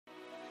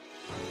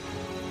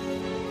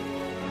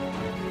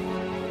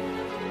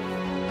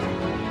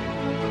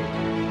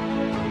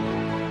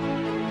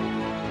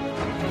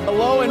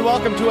Hello and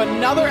welcome to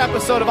another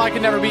episode of I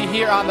Can Never Be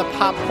here on the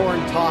Popcorn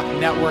Talk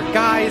Network.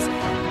 Guys,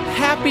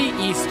 happy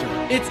Easter.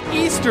 It's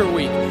Easter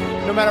week.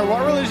 No matter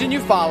what religion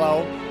you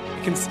follow,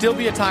 it can still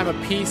be a time of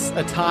peace,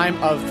 a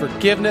time of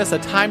forgiveness, a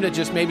time to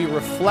just maybe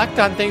reflect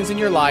on things in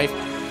your life.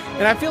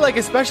 And I feel like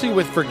especially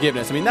with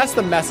forgiveness, I mean, that's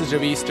the message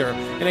of Easter.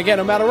 And again,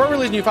 no matter what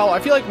religion you follow, I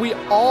feel like we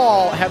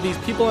all have these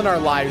people in our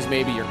lives,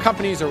 maybe your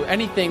companies or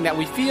anything that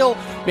we feel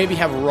maybe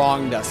have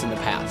wronged us in the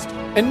past.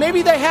 And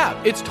maybe they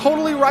have. It's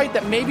totally right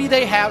that maybe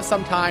they have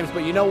sometimes,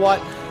 but you know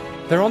what?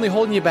 They're only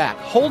holding you back.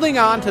 Holding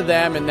on to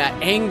them and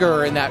that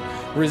anger and that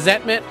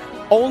resentment,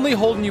 only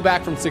holding you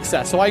back from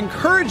success. So I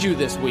encourage you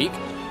this week,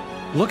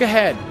 look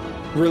ahead,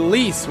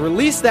 release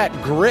that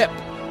grip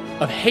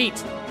of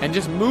hate and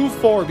just move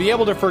forward, be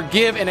able to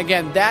forgive. And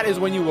again, that is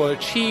when you will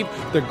achieve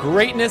the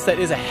greatness that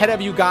is ahead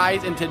of you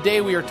guys. And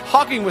today we are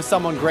talking with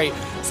someone great,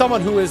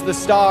 someone who is the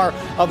star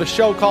of a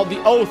show called The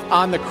Oath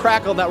on the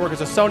Crackle Network. It's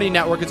a Sony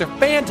network. It's a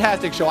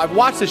fantastic show. I've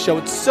watched the show.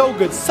 It's so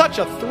good. Such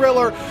a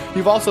thriller.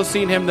 You've also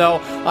seen him, though,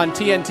 on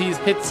TNT's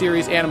hit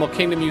series Animal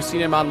Kingdom. You've seen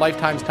him on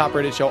Lifetime's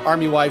top-rated show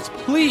Army Wives.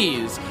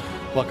 Please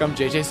welcome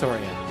JJ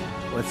Soria.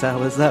 What's up?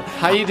 What's up?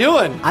 How you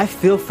doing? I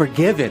feel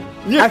forgiven.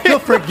 I feel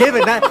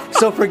forgiven.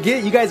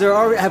 You guys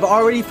have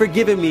already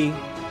forgiven me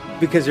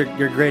because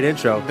your great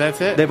intro. That's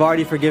it. They've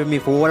already forgiven me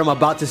for what I'm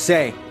about to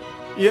say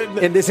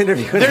in this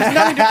interview. There's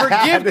nothing to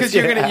forgive because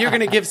you're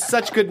gonna give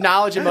such good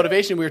knowledge and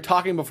motivation. We were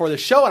talking before the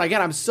show, and again,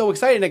 I'm so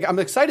excited. I'm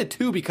excited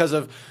too because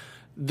of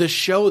the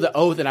show, The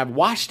Oath, and I've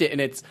watched it,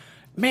 and it's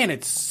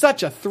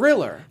such a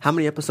thriller. How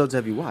many episodes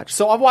have you watched?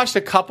 So I've watched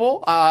a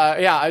couple.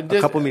 A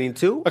couple meaning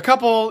two? A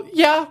couple,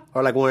 yeah.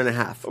 Or like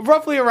 1.5?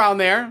 Roughly around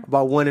there.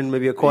 About one and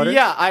maybe a quarter?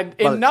 Yeah,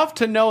 enough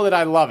to know that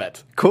I love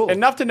it. Cool.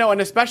 Enough to know, and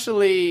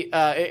especially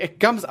it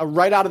comes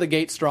right out of the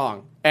gate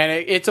strong. And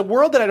it's a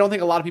world that I don't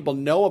think a lot of people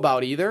know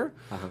about either,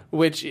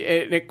 which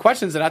it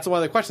questions, and that's one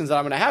of the questions that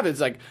I'm going to have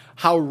is like,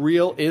 how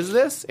real is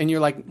this? And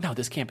you're like, no,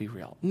 this can't be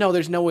real. No,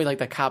 there's no way like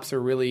the cops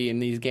are really in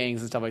these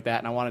gangs and stuff like that,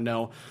 and I want to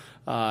know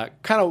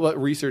kind of what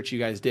research you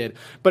guys did.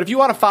 But if you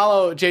want to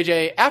follow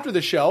JJ after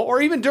the show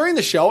or even during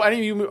the show, any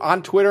of you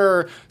on Twitter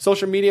or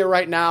social media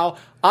right now,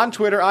 on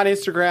Twitter, on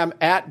Instagram,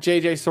 at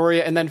JJ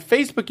Soria, and then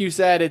Facebook, you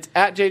said it's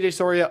at JJ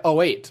Soria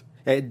 08.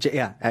 At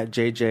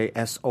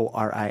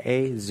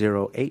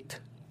JJSORIA08.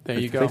 There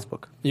you go.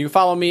 Facebook. You can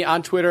follow me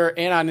on Twitter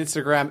and on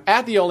Instagram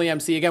at The Only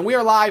MC. Again, we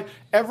are live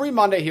every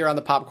Monday here on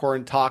the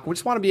Popcorn Talk. We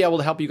just want to be able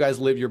to help you guys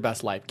live your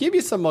best life, give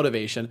you some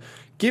motivation,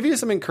 give you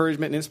some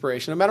encouragement and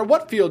inspiration, no matter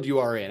what field you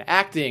are in,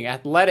 acting,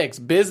 athletics,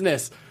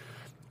 business.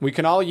 We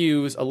can all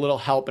use a little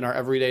help in our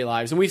everyday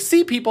lives. And we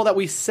see people that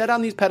we set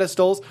on these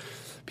pedestals,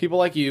 people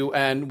like you,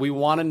 and we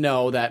want to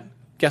know that,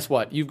 guess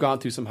what? You've gone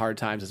through some hard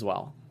times as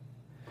well.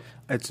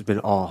 It's been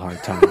all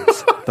hard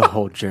times. The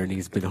whole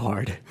journey's been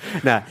hard.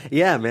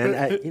 Yeah,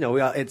 man.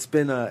 It's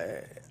been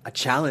a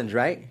challenge,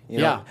 right?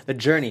 The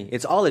journey.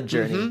 It's all a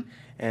journey,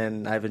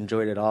 and I've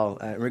enjoyed it all.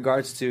 In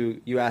regards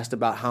to, you asked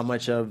about how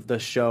much of the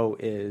show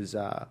is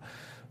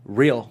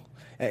real.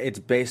 It's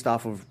based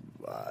off of,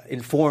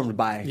 informed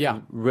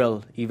by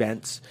real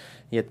events.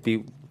 You have to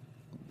be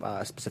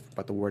specific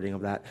about the wording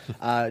of that.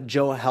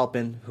 Joe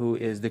Halpin, who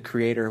is the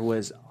creator,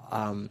 was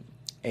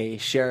a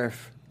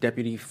sheriff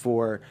deputy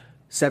for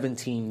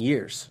 17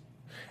 years,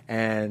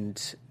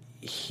 and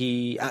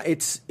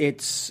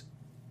it's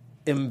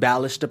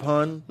embellished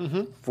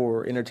upon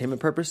for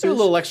entertainment purposes. A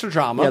little extra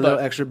drama, a little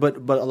extra, but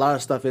a lot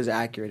of stuff is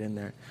accurate in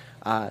there.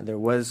 There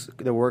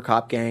were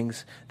cop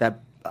gangs. That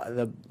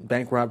the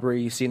bank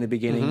robbery you see in the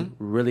beginning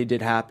really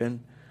did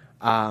happen.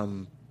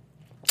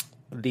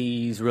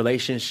 These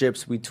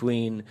relationships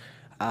between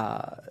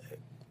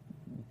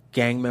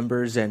gang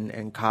members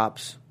and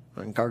cops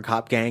or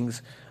cop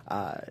gangs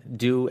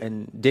do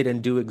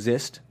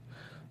exist.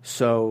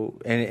 So,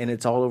 and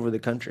it's all over the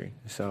country.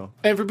 So,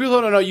 and for people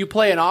who don't know, you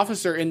play an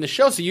officer in the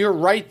show, so you're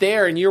right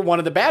there, and you're one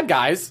of the bad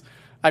guys.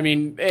 I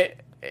mean,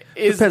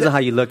 depends on how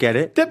you look at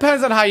it.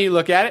 Depends on how you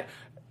look at it.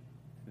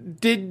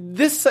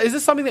 Is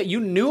this something that you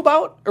knew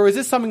about, or is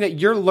this something that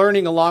you're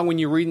learning along when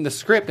you're reading the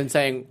script and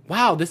saying,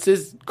 "Wow, this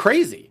is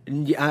crazy"?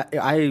 Yeah,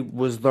 I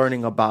was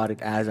learning about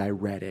it as I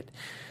read it,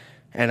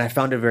 and I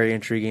found it very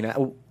intriguing.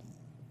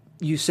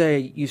 You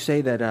say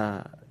that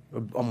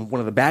I'm one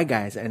of the bad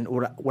guys, and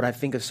what I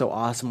think is so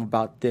awesome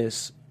about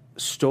this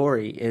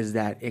story is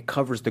that it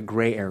covers the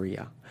gray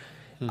area.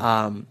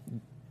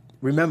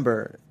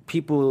 Remember,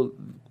 people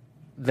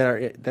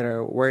that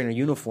are wearing a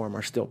uniform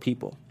are still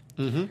people.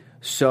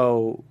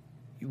 So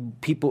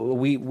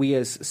we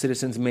as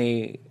citizens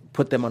may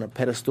put them on a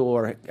pedestal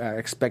or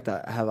expect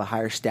to have a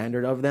higher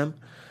standard of them,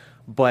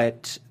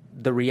 but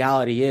the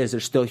reality is they're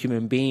still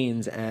human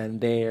beings,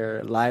 and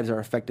their lives are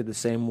affected the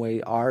same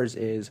way ours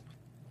is,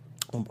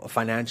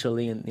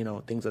 financially, and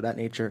things of that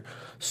nature.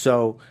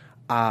 So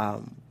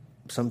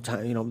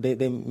sometimes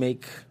they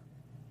make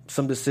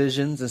some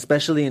decisions,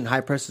 especially in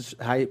high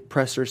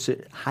pressure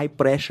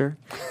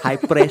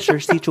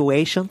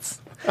situations.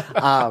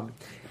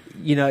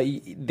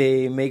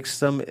 They make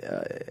some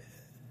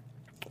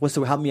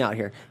help me out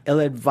here.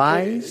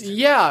 Ill-advised.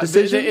 Yeah,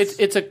 decisions?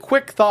 it's a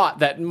quick thought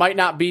that might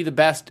not be the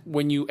best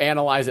when you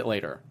analyze it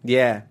later.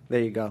 Yeah,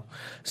 there you go.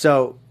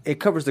 So it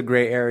covers the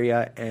gray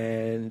area,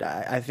 and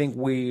I think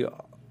we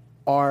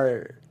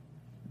are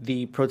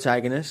the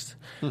protagonist,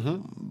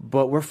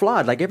 but we're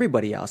flawed like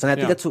everybody else, and I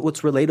think that's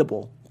what's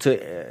relatable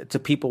to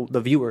people,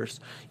 the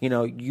viewers. You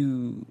know,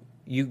 you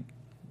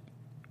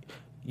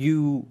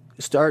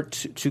start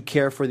to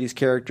care for these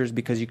characters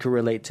because you can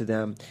relate to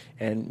them,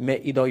 and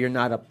though you're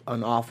not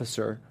an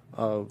officer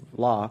of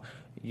law,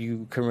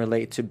 you can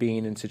relate to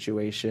being in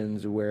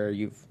situations where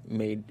you've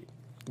made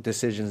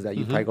decisions that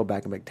you probably go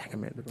back and be like, dang, I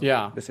made the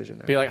wrong decision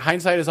there. Be like,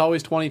 hindsight is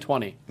always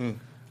 20/20.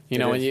 You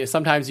know, and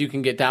sometimes you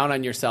can get down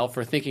on yourself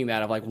for thinking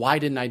that, of like, why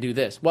didn't I do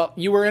this? Well,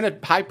 you were in a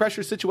high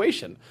pressure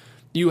situation.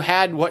 You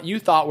had what you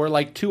thought were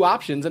like two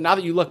options, and now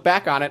that you look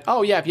back on it,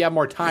 oh yeah, if you have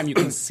more time, you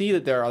can see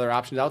that there are other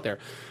options out there.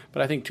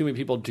 But I think too many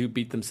people do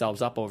beat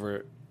themselves up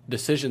over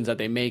decisions that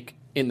they make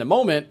in the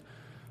moment,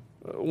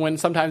 when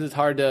sometimes it's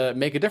hard to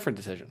make a different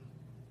decision.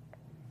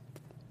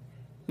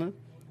 That's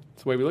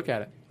the way we look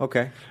at it.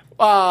 Okay.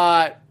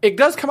 It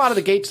does come out of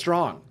the gate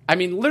strong. I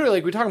mean, literally,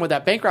 like we're talking about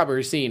that bank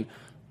robbery scene.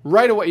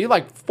 Right away, you're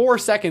like 4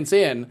 seconds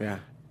in,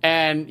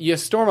 and you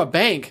storm a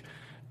bank,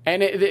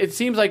 and it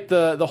seems like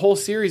the whole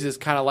series is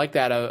kind of like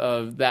that,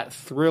 of that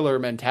thriller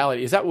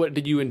mentality. Is that what?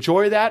 Did you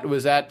enjoy that?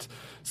 Was that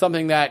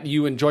something that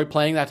you enjoy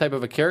playing, that type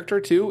of a character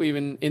too,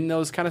 even in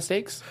those kind of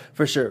stakes?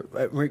 For sure.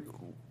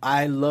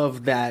 I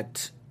love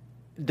that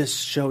this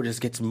show just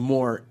gets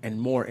more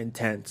and more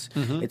intense.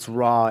 It's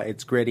raw,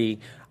 it's gritty,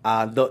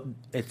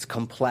 it's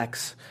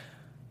complex.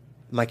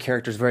 My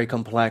character's very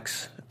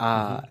complex.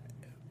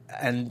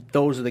 And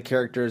those are the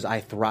characters I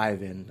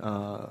thrive in.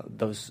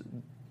 Those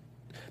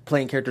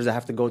playing characters that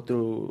have to go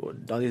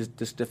through all these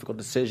difficult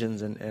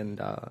decisions, and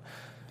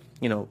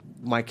you know,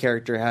 my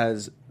character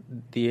has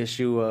the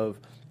issue of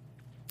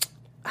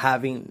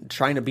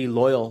trying to be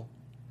loyal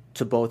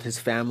to both his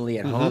family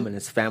at home and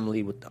his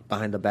family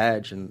behind the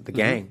badge and the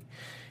gang,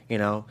 you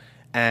know,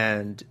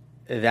 and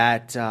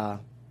that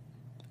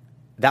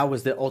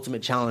was the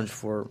ultimate challenge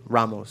for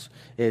Ramos,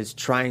 is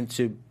trying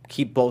to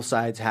keep both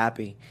sides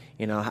happy.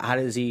 You know, how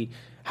does he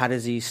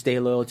stay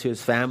loyal to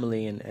his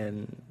family?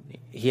 And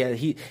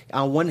he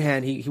on one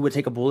hand he would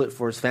take a bullet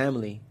for his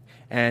family,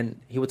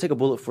 and he would take a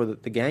bullet for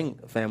the gang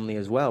family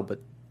as well. But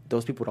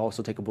those people would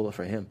also take a bullet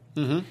for him.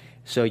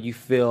 So you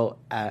feel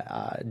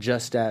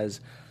just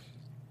as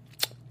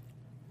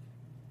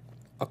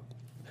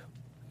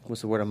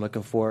what's the word I'm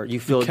looking for? You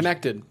feel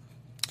connected.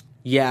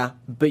 Yeah,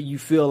 but you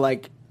feel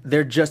like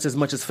they're just as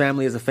much as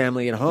a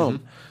family at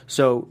home.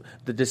 So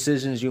the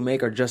decisions you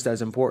make are just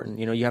as important.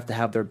 You know, you have to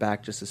have their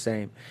back just the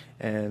same.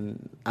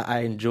 And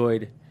I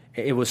enjoyed.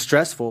 It was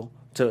stressful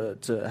to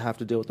have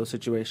to deal with those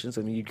situations.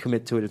 I mean, you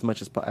commit to it as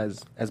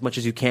much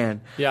as you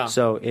can. Yeah.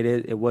 So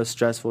it was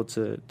stressful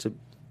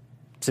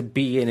to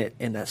be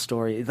in that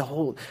story. The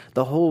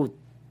whole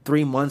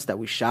 3 months that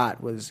we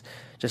shot was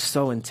just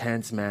so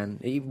intense, man.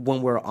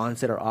 When we're on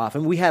set or off,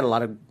 and we had a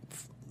lot of.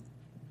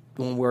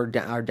 When we're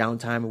our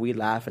downtime and we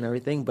laugh and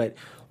everything, but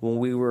when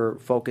we were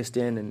focused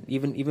in, and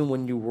even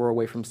when you were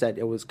away from set,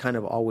 it was kind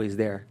of always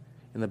there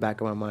in the back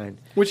of my mind.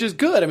 Which is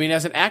good. I mean,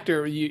 as an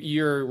actor,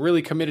 you're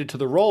really committed to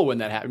the role when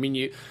that happens. I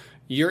mean,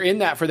 you're in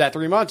that for that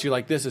 3 months. You're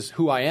like, this is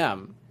who I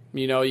am.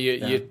 You know,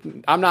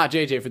 I'm not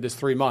JJ for this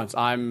 3 months.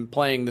 I'm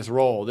playing this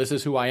role. This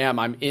is who I am.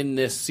 I'm in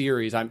this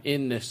series. I'm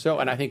in this show,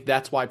 and I think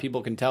that's why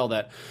people can tell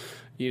that.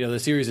 You know, the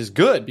series is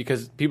good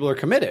because people are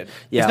committed.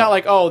 Yeah. It's not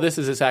like, oh, this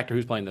is this actor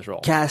who's playing this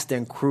role. Cast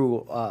and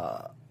crew,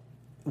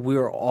 we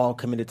were all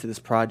committed to this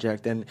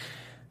project, and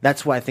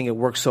that's why I think it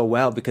worked so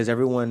well, because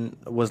everyone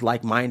was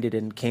like-minded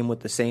and came with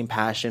the same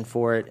passion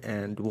for it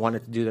and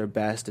wanted to do their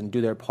best and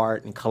do their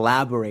part and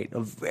collaborate. A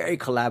very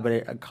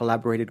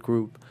collaborative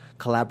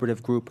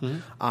group.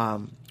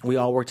 We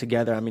all worked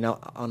together. I mean,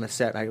 on the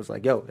set, I was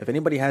like, yo, if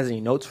anybody has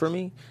any notes for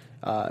me,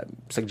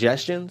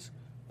 suggestions,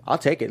 I'll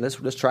take it.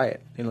 Let's try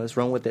it. You know, let's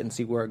run with it and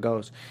see where it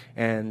goes.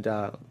 And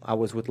I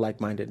was with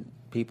like-minded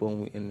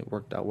people, and it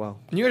worked out well.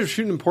 And you guys were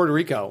shooting in Puerto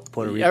Rico.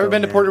 You ever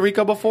been to Puerto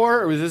Rico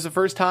before, or was this the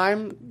first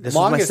time? This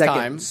was my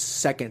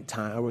second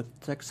time, or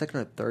second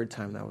or third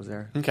time that I was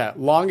there. Okay,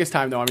 longest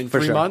time though. I mean, for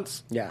 3 sure.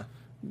 months. Yeah.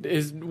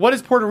 What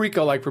is Puerto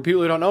Rico like for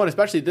people who don't know? And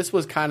especially, this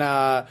was kind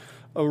of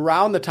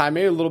around the time,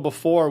 maybe a little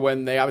before,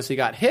 when they obviously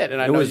got hit.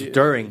 And it was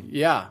during.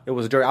 Yeah. It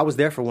was during. I was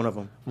there for one of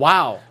them.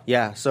 Wow.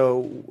 Yeah.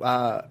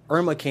 So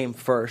Irma came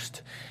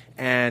first,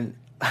 and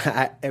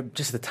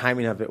just the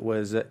timing of it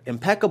was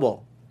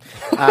impeccable.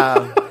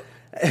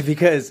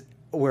 Because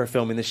we're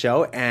filming the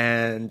show,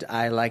 and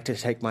I like to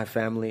take my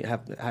family,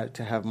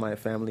 have my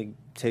family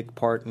take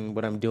part in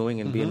what I'm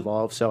doing and be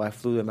involved. So I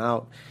flew them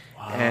out.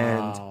 Wow.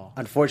 And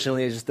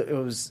unfortunately,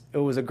 it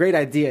was a great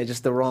idea,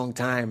 just the wrong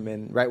time.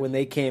 And right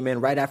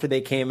after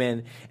they came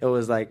in, it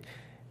was like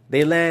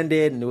they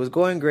landed and it was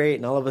going great.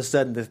 And all of a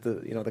sudden,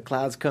 the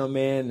clouds come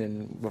in,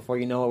 and before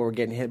you know it, we're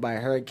getting hit by a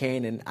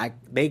hurricane. And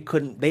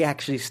they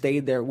actually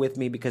stayed there with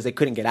me because they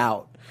couldn't get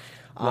out.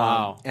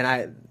 Wow.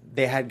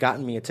 They had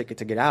gotten me a ticket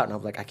to get out, and I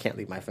was like, I can't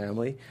leave my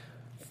family.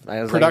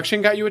 I was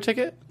Production got you a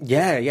ticket?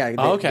 Yeah.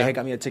 Okay. They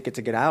got me a ticket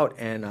to get out,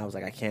 and I was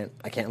like, I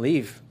can't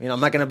leave. You know, I'm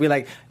not gonna be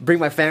like bring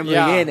my family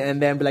in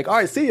and then be like, all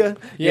right, see ya.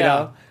 You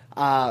know.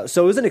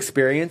 So it was an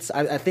experience.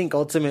 I think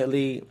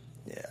ultimately,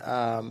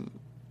 not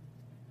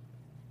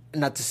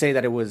to say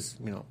that it was,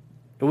 you know,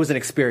 it was an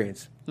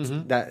experience.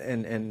 That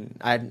and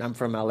I'm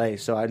from LA,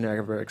 so I've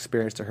never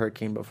experienced a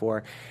hurricane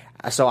before.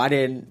 So I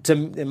didn't.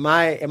 In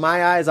my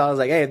eyes, I was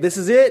like, hey, this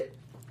is it.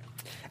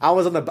 I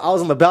was on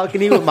the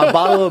balcony with my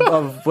bottle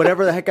of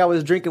whatever the heck I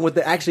was drinking with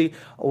actually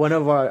one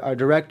of our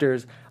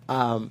directors,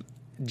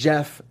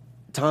 Jeff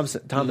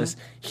Thomas.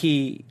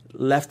 He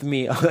left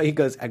me. I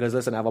goes,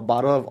 listen, I have a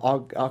bottle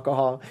of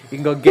alcohol. You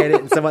can go get it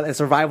and some and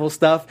survival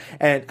stuff.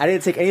 And I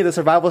didn't take any of the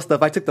survival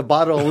stuff. I took the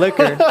bottle of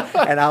liquor,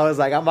 and I was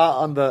like, I'm out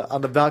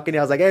on the balcony.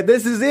 I was like, hey,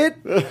 this is it.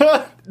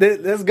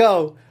 Let's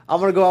go. I'm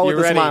gonna go out with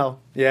a smile.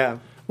 Yeah.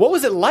 What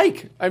was it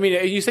like? I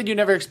mean, you said you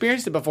never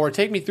experienced it before.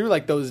 Take me through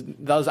like those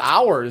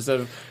hours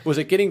of. Was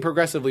it getting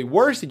progressively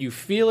worse? Did you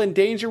feel in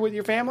danger with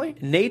your family?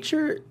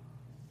 Nature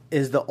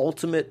is the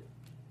ultimate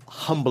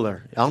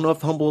humbler. I don't know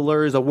if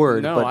humbler is a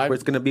word, but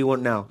it's going to be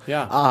one now.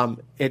 Yeah.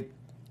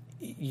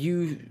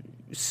 You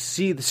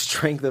see the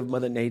strength of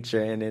Mother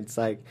Nature, and it's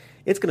like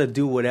it's going to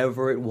do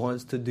whatever it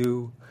wants to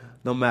do,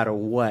 no matter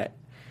what.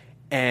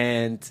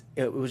 And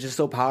it was just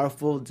so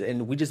powerful,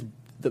 and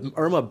the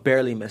Irma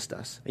barely missed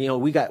us. You know,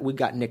 we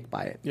got nicked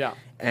by it. Yeah.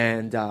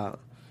 And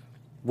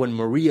when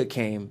Maria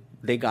came,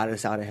 they got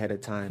us out ahead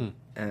of time.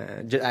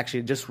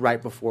 Just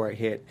right before it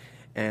hit,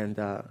 and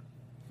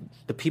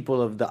the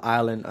people of the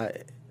island.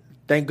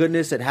 Thank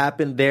goodness it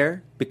happened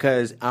there,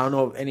 because I don't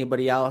know if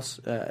anybody else,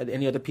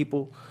 any other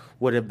people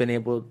would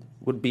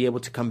be able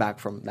to come back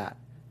from that.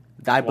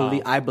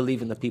 I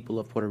believe in the people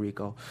of Puerto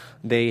Rico.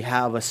 They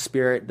have a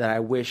spirit that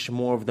I wish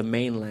more of the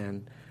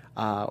mainland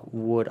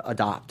would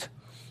adopt.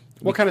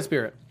 What kind of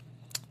spirit?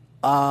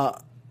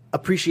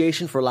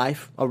 Appreciation for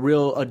life, a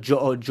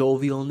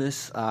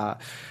jovialness.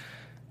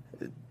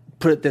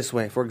 Put it this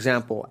way, for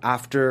example,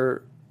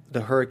 after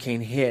the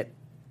hurricane hit,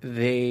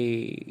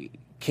 they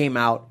came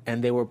out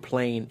and they were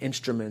playing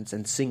instruments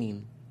and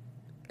singing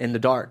in the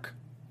dark.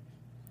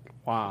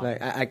 Wow!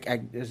 Like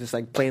I it was just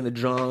like playing the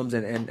drums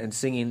and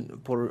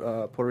singing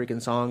Puerto Rican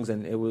songs,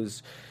 and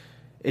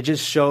it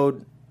just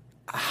showed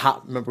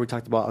how. Remember we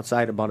talked about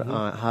outside about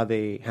how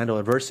they handle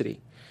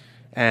adversity,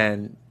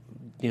 and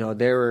you know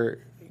their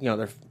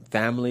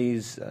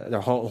families,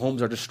 their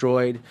homes are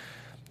destroyed,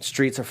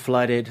 streets are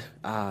flooded.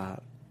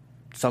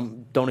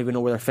 Some don't even know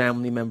where their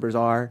family members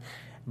are,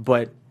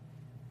 but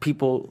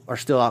people are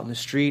still out in the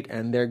street,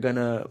 and they're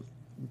gonna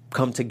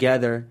come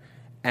together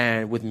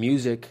and with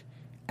music,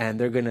 and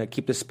they're gonna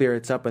keep the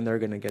spirits up, and they're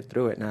gonna get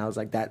through it. And I was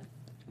like,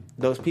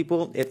 those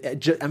people.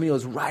 It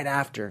was right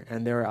after,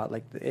 and they were out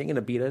like, they ain't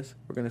gonna beat us.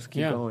 We're gonna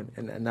keep going,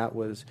 and that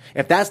was.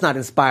 If that's not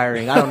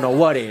inspiring, I don't know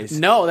what is.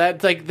 No,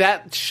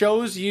 that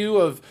shows you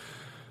of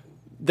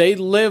they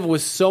live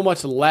with so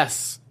much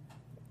less,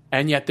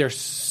 and yet they're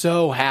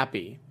so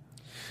happy.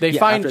 They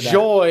find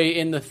joy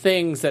in the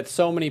things that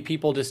so many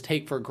people just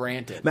take for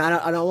granted. Man,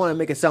 I don't want to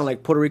make it sound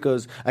like Puerto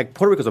Rico's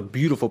a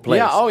beautiful place.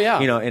 Yeah, oh yeah.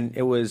 You know, and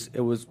it was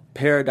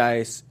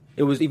paradise.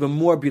 It was even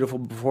more beautiful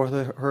before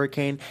the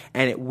hurricane,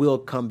 and it will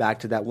come back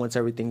to that once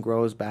everything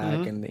grows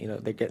back. And you know,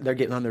 they're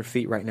getting on their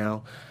feet right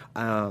now.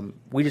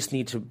 We just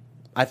need to.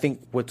 I think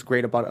what's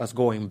great about us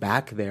going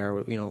back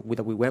there, you know,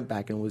 that we went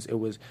back,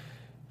 and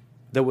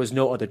there was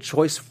no other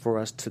choice for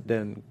us to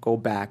then go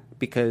back,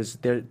 because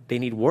they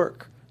need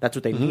work. That's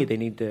what they need. They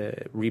need to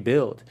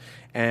rebuild.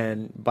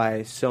 And by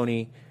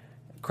Sony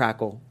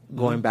Crackle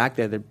going back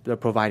there, they're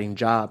providing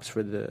jobs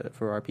for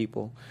our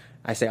people.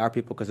 I say our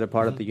people because they're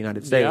part of the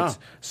United States. Yeah.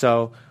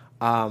 So,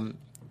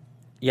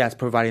 it's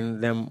providing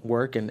them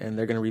work, and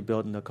they're going to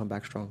rebuild, and they'll come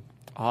back strong.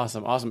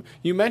 Awesome.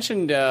 You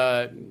mentioned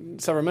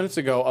several minutes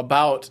ago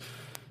about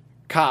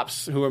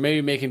cops who are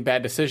maybe making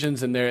bad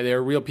decisions, and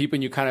they're real people,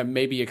 and you kind of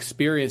maybe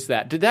experienced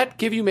that. Did that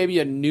give you maybe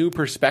a new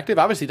perspective?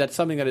 Obviously, that's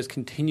something that is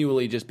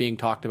continually just being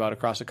talked about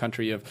across the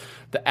country, of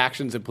the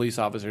actions of police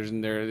officers,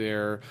 and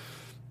they're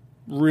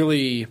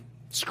really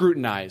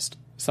scrutinized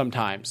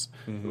sometimes.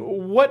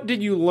 What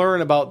did you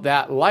learn about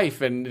that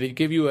life, and did it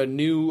give you a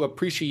new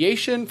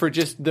appreciation for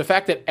just the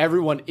fact that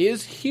everyone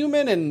is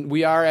human, and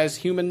we are as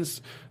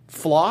humans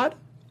flawed?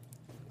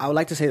 I would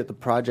like to say that the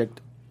project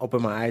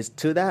opened my eyes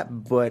to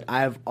that, but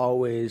I've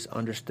always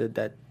understood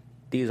that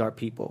these are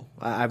people.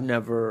 I've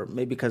never,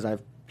 maybe because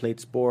I've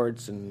played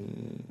sports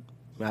and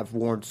I've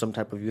worn some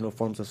type of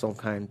uniforms of some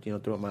kind, you know,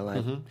 throughout my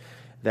life,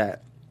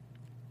 that,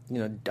 you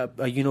know,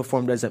 a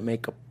uniform doesn't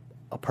make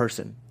a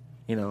person,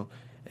 you know.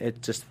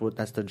 It's just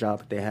that's the job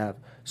that they have.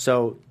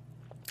 So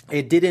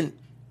it didn't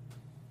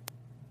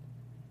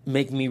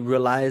make me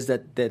realize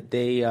that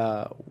they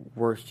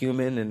were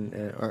human and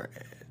or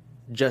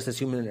just as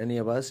human as any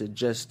of us. It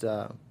just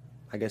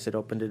I guess it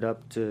opened it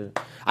up to.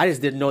 I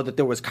just didn't know that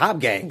there was cop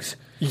gangs.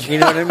 You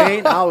know what I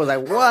mean? I was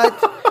like,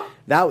 what?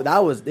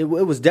 it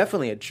was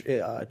definitely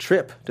a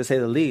trip, to say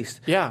the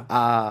least.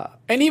 Yeah.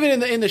 And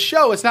even in the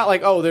show, it's not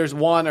like, oh, there's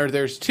one or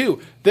there's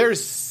two.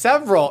 There's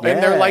several,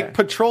 and they're like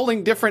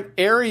patrolling different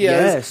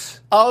areas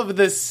of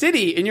the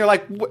city, and you're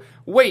like,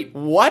 wait,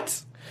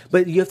 what?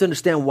 But you have to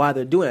understand why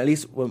they're doing it. At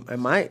least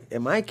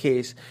in my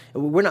case,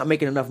 we're not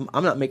making enough.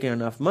 I'm not making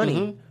enough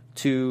money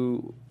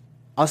to.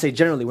 I'll say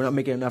generally, we're not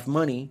making enough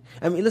money.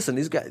 I mean, listen,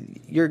 these guys,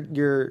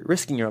 you're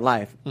risking your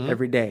life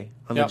every day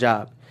on the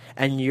job,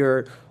 and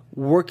you're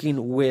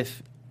working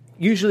with.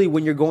 Usually,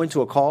 when you're going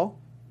to a call,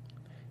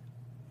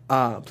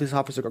 police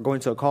officers are going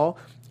to a call.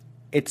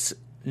 It's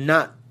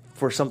not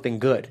for something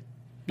good,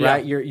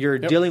 right? You're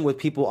dealing with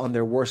people on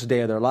their worst day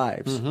of their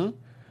lives.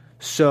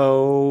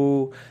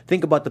 So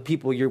think about the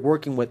people you're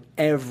working with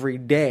every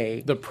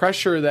day. The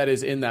pressure that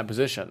is in that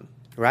position,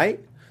 right?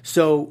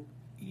 So,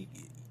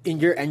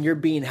 you're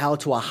being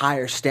held to a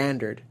higher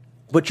standard,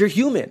 but you're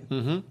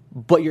human.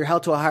 But you're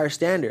held to a higher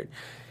standard,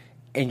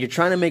 and you're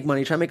trying to make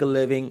money, trying to make a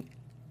living,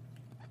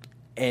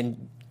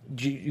 and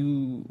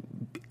you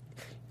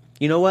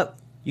know what?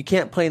 You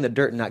can't play in the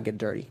dirt and not get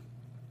dirty.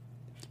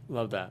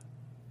 Love that.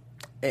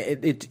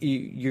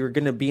 You're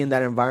going to be in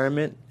that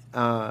environment.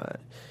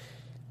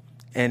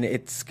 And you're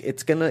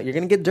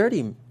gonna get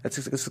dirty.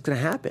 It's gonna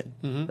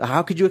happen.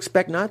 How could you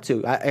expect not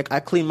to? I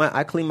clean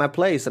my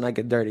place and I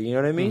get dirty. You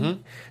know what I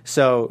mean?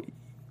 So,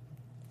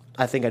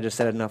 I think I just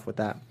said enough with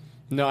that.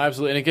 No,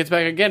 absolutely, and it gets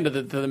back again to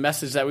the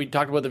message that we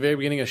talked about at the very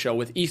beginning of the show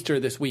with Easter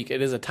this week.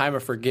 It is a time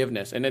of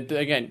forgiveness, and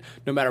again,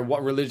 no matter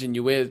what religion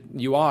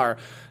you are.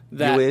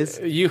 No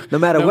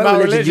matter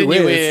what religion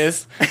you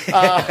is,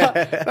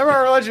 no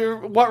matter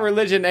what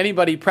religion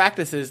anybody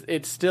practices,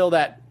 it's still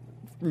that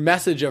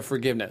message of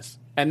forgiveness.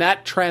 And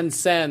that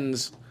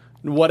transcends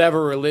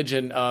whatever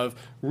religion of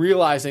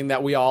realizing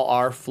that we all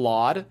are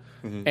flawed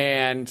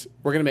and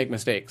we're going to make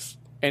mistakes.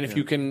 And if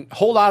you can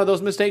hold on to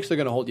those mistakes, they're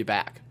going to hold you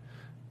back.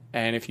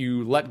 And if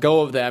you let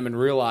go of them and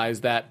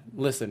realize that,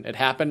 listen, it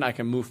happened, I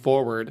can move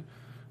forward,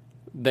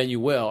 then you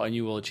will, and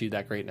you will achieve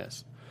that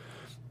greatness.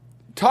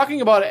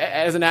 Talking about it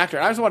as an actor,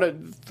 I just want to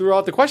throw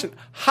out the question,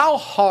 how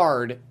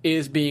hard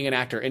is being an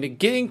actor? And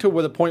getting to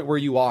the point where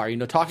you are,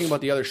 talking about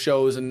the other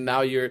shows, and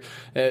now you're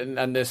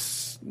on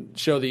this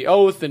show, The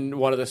Oath, and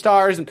One of the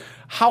Stars, and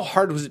how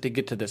hard was it to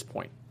get to this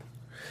point?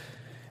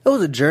 It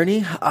was a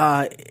journey.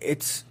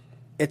 It's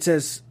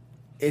as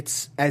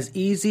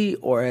easy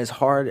or as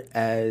hard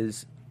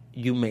as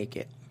you make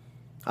it.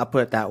 I'll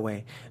put it that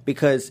way.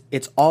 Because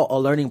it's all a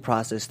learning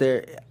process.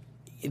 There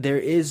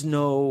is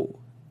no...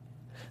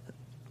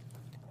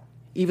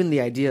 Even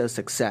the idea of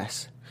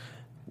success.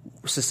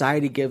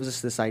 Society gives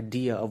us this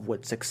idea of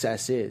what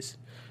success is.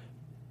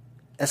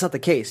 That's not the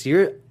case.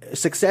 Your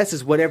success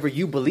is whatever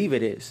you believe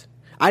it is.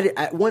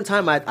 At one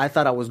time, I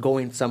thought I was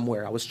going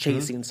somewhere. I was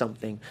chasing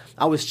something.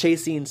 I was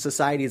chasing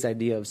society's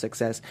idea of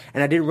success,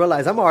 and I didn't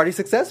realize I'm already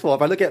successful.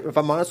 If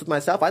I'm honest with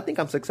myself, I think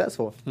I'm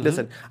successful.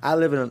 Listen, I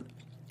live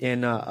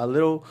in a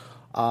little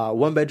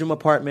 1-bedroom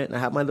apartment, and I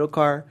have my little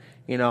car.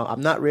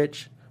 I'm not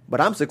rich, but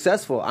I'm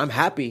successful. I'm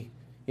happy.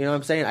 You know what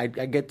I'm saying? I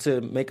get to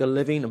make a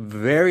living. I'm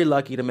very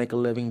lucky to make a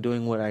living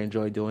doing what I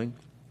enjoy doing.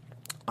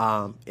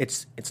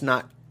 It's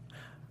not.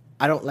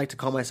 I don't like to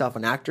call myself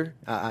an actor.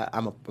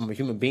 I'm a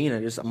human being.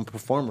 I'm a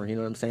performer. You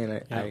know what I'm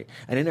saying? An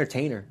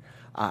entertainer.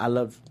 I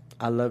love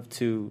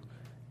acting.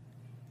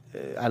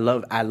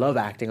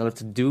 I love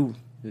to do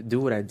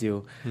what I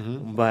do.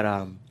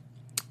 But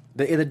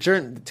the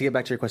journey, to get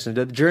back to your question,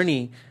 the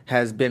journey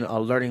has been a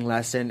learning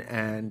lesson,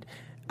 and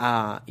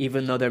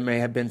even though there may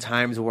have been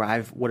times where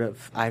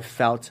I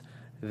felt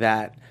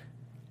that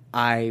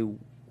I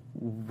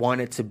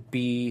wanted to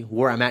be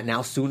where I'm at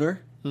now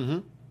sooner,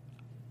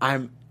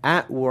 I'm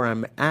at where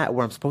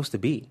I'm supposed to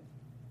be.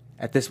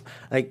 At this,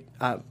 I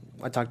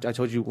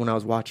told you when I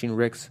was watching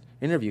Rick's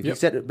interview, he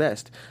said it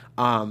best.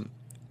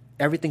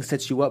 Everything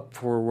sets you up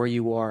for where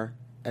you are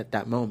at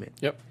that moment.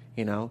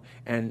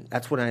 And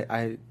that's what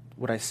I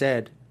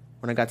said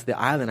when I got to the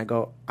island. I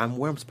go, I'm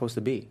where I'm supposed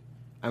to be.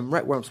 I'm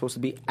right where I'm supposed to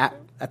be at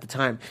the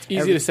time. It's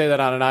easy to say that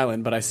on an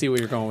island, but I see where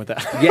you're going with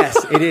that. Yes,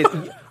 it is.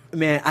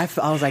 Man, I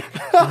was like,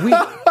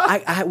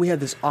 we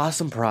had this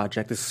awesome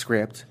project, this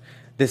script,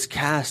 this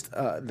cast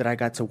that I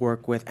got to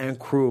work with, and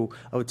crew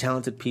of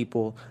talented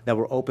people that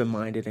were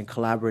open-minded and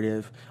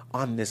collaborative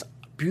on this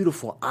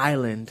beautiful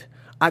island.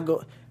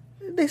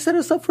 They set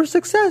us up for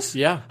success.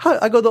 Yeah.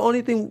 I go, the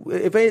only thing,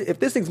 if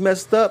this thing's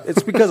messed up,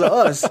 it's because of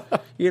us.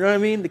 You know what I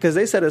mean? Because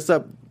they set us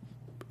up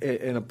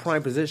in a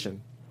prime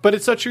position. But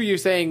it's so true you're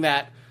saying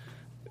that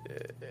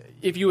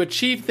if you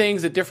achieve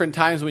things at different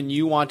times when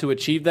you want to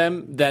achieve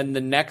them, then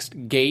the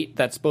next gate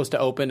that's supposed to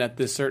open at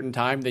this certain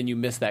time, then you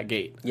miss that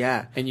gate.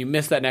 Yeah. And you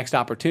miss that next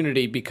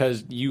opportunity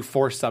because you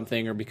forced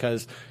something or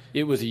because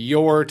it was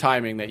your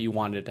timing that you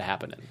wanted it to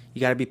happen in.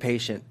 You got to be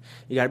patient.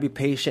 You got to be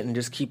patient and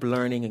just keep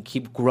learning and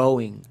keep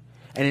growing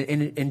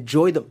and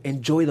enjoy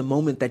the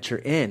moment that you're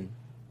in.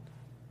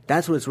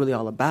 That's what it's really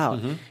all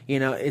about.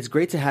 It's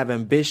great to have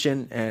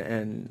ambition,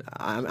 and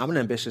I'm an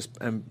ambitious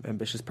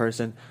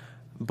person,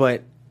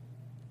 but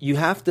you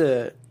have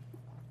to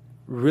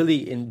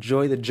really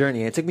enjoy the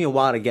journey. It took me a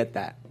while to get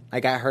that.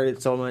 Like I heard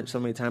it so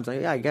many times.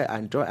 Like, yeah,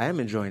 I am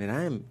enjoying it.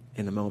 I am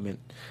in the moment.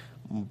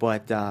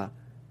 But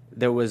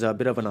there was a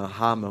bit of an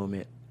aha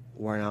moment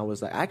where I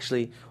was like,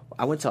 actually,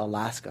 I went to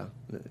Alaska.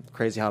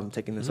 Crazy how I'm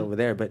taking this over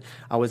there, but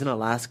I was in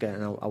Alaska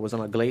and I was on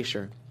a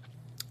glacier,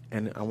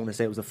 and I want to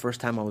say it was the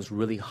first time I was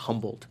really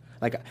humbled.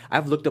 Like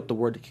I've looked up the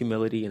word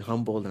humility and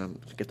humbled, and I'm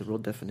to get the real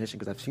definition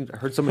because I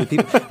heard so many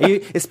people,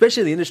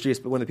 especially in the industry,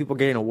 when the people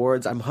getting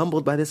awards, I'm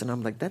humbled by this, and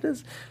I'm like,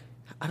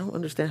 I don't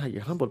understand how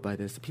you're humbled by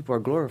this. The people are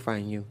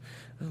glorifying you.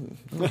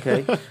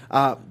 Okay,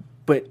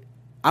 but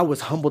I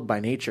was humbled by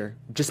nature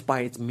just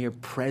by its mere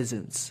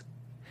presence,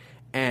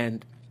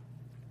 and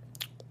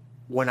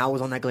when I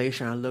was on that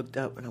glacier, I looked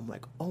up and I'm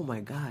like, oh my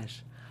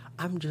gosh,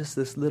 I'm just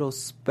this little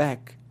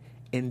speck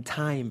in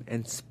time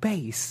and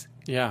space.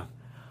 Yeah.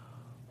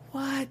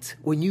 What?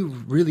 When you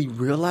really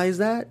realize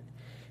that,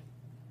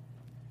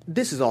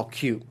 this is all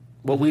cute.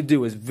 What we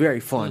do is very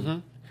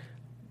fun.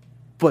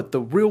 But the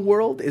real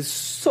world is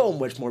so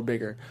much more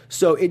bigger.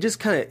 So it just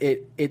kind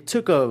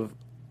of,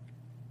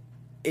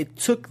 it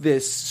took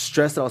this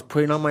stress that I was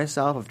putting on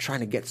myself of trying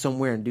to get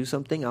somewhere and do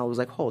something. I was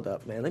like, hold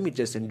up, man. Let me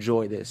just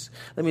enjoy this.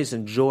 Let me just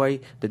enjoy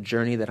the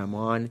journey that I'm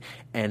on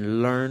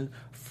and learn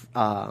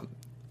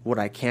what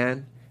I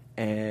can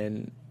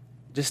and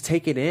just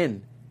take it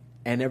in.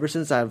 And ever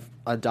since I've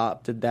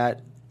adopted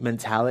that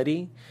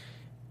mentality,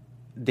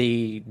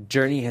 the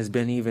journey has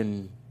been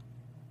even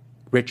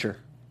richer.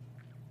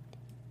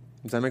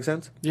 Does that make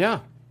sense? Yeah.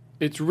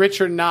 It's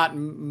richer, not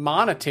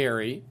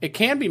monetary. It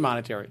can be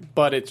monetary,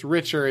 but it's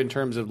richer in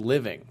terms of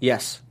living.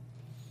 Yes.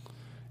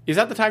 Is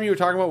that the time you were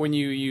talking about when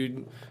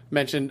you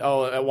mentioned,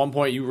 at one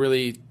point you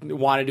really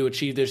wanted to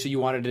achieve this, so you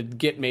wanted to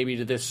get maybe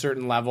to this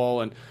certain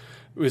level? And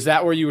was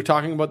that where you were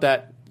talking about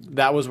that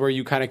was where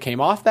you kind of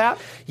came off that?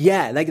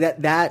 Yeah, like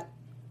that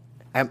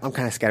I'm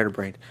kind of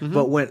scatterbrained.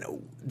 But when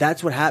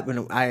that's what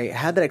happened, I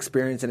had that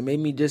experience, and it made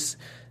me just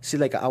see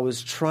like I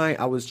was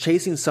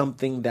chasing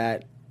something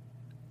that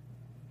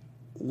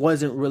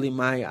wasn't really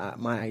my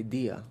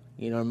idea.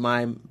 It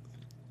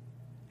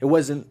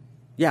wasn't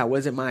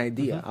my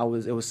idea.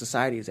 It was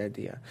society's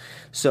idea.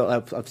 So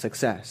of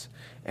success.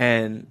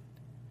 And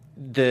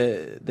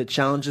the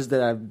challenges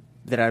that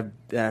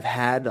I've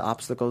had, the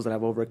obstacles that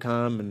I've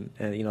overcome,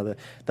 and the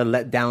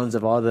letdowns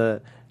of all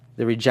the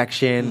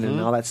rejection and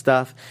all that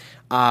stuff,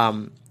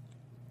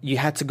 you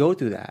had to go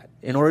through that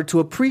in order to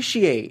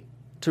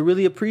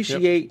really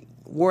appreciate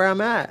where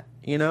I'm at,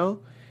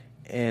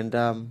 and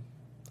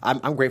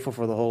I'm grateful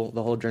for the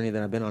whole journey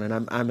that I've been on,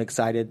 and I'm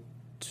excited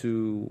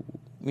to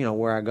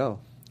where I go.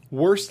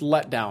 Worst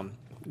letdown.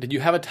 Did you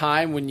have a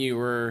time when you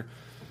were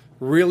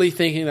really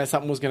thinking that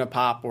something was going to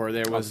pop, or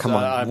there was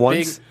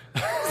once?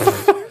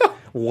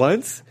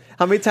 Once?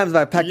 How many times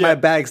have I packed my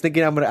bags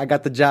thinking I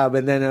got the job,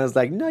 and then I was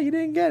like, no, you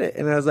didn't get it,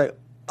 and I was like,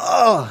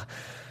 oh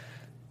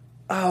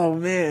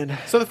man.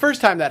 So the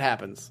first time that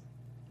happens,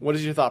 what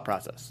is your thought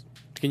process?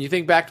 Can you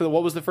think back to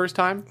what was the first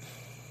time?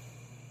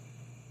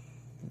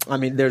 I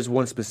mean, there's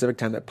one specific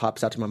time that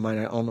pops out to my mind.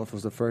 I don't know if it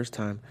was the first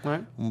time,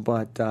 right?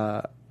 But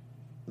talk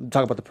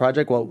about the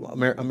project. Well,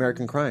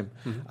 American Crime.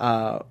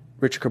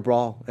 Richard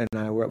Cabral and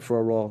I were up for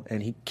a role,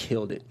 and he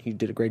killed it. He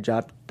did a great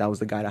job. That was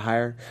the guy to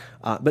hire.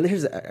 But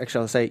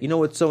I'll say,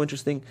 what's so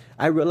interesting?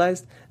 I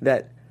realized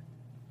that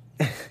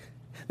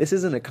this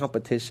isn't a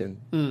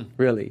competition,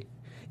 really.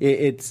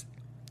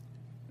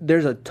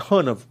 There's a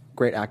ton of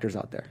great actors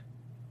out there,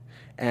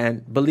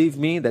 and believe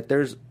me, that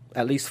there's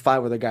at least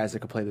 5 other guys that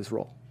could play this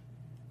role.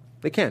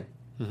 They can.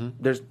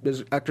 There's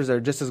actors that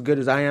are just as good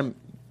as I am,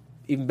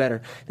 even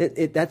better.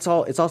 It's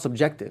all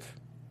subjective,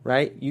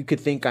 right? You could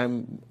think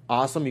I'm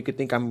awesome. You could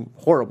think I'm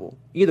horrible.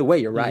 Either way,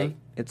 you're right.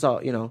 It's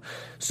all,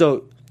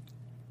 So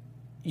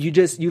you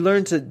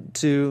learn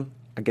to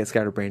I get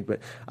scatterbrained, but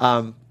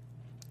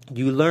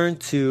you learn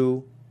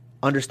to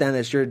understand that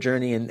it's your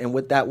journey. And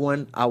with that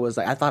one, I was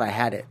like, I thought I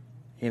had it.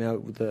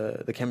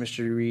 The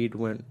chemistry read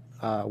went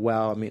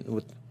well. I mean,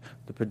 with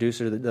the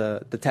producer,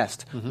 the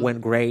test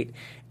went great,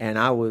 and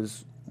I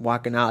was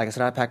walking out. Like I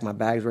said, I packed my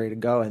bags ready to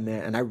go,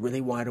 and I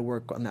really wanted to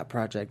work on that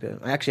project.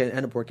 I actually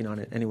ended up working on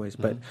it anyways,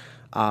 but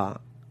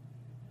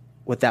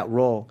with that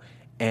role,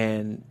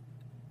 and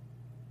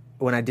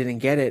when I didn't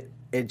get it,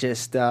 it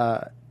just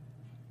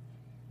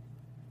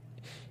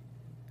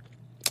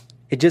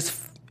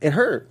it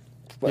hurt.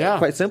 Yeah.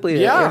 Quite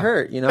simply, it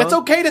hurt. It's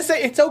okay to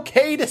say. It's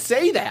okay to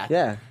say that.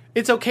 Yeah,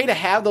 it's okay to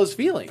have those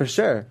feelings for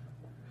sure.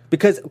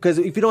 Because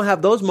if you don't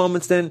have those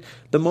moments, then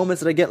the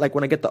moments that I get, like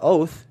when I get the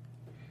oath,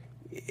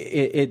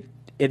 it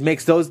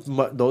makes those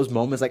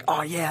moments like,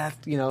 oh yeah,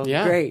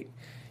 great.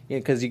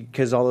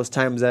 Because all those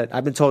times that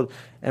I've been told,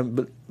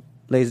 and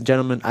ladies and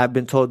gentlemen, I've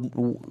been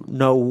told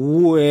no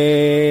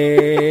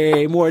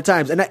way more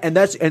times, and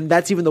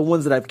that's even the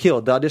ones that I've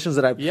killed, the auditions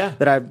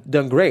that I've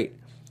done great.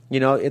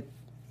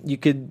 You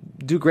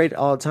could do great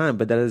all the time,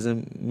 but that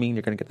doesn't mean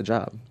you're going to get the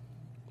job.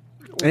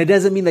 And it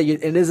doesn't mean that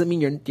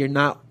you're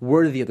not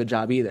worthy of the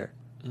job either.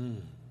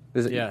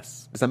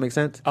 Yes. Does that make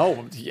sense?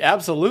 Oh,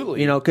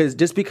 absolutely. Because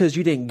just because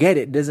you didn't get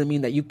it doesn't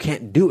mean that you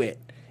can't do it.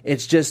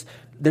 It's just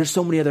there's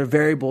so many other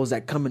variables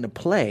that come into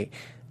play: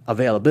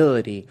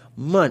 availability,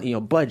 money,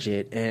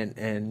 budget,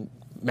 and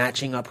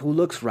matching up who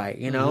looks right.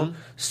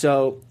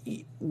 So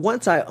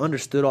once I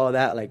understood all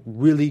that, like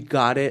really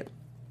got it,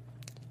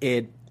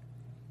 it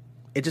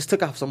just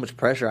took off so much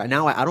pressure.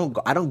 Now I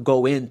don't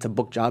go in to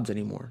book jobs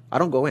anymore. I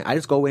don't go in. I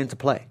just go in to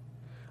play.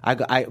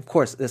 I of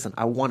course, listen,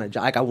 I want a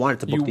job. Like I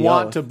wanted to book You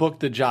want to book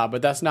the job,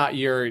 but that's not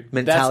your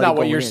mentality. That's not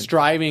what you're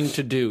striving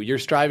to do. You're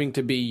striving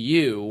to be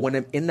you. When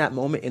I'm in that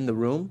moment in the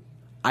room,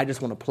 I just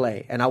want to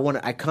play. And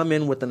I come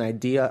in with an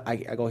idea. I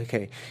go,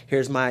 okay,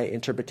 here's my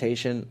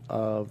interpretation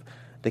of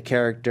the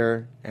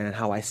character and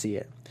how I see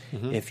it.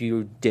 If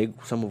you dig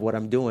some of what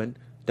I'm doing,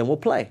 then we'll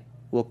play.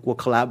 We'll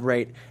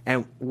collaborate.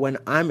 And when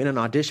I'm in an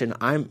audition,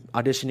 I'm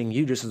auditioning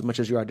you just as much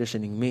as you're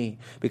auditioning me,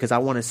 because I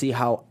want to see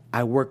how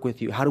I work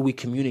with you. How do we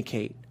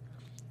communicate?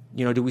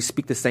 Do we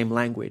speak the same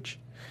language?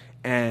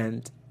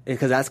 And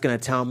because that's going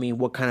to tell me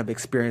what kind of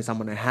experience I'm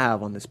going to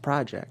have on this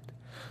project.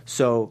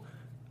 So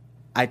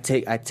I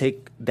take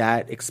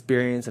that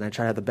experience and I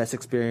try to have the best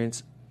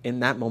experience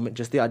in that moment,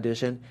 just the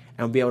audition,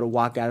 and be able to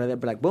walk out of there,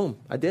 be like, boom,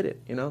 I did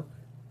it,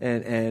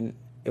 and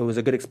it was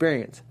a good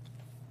experience.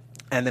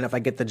 And then if I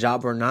get the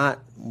job or not,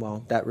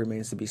 well, that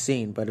remains to be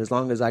seen. But as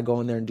long as I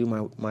go in there and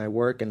do my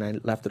work and I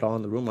left it all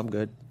in the room, I'm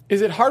good.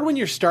 Is it hard when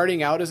you're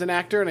starting out as an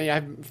actor? And I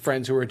have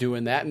friends who are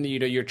doing that, and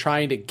you're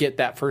trying to get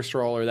that first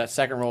role or that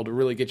second role to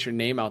really get your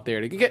name out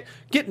there, to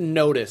get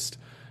noticed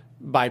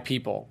by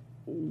people.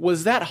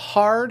 Was that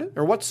hard,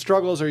 or what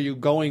struggles are you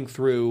going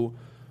through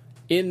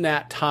in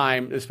that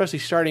time, especially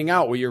starting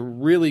out where you're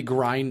really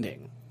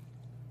grinding?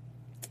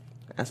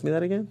 Ask me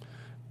that again.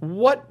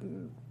 What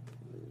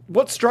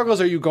struggles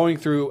are you going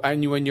through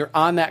when you're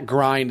on that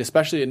grind,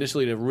 especially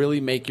initially, to really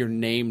make your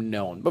name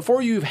known?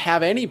 Before you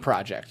have any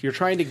project, you're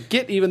trying to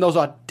get even those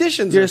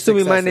auditions. You're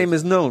assuming my name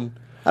is known.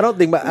 I don't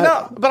think...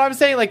 No, but I'm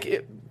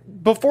saying,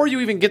 before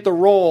you even get the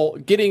role,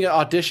 getting an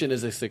audition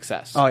is a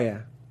success. Oh, yeah.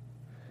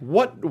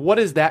 What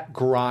is that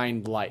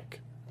grind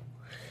like?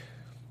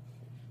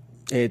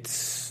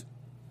 It's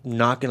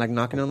knocking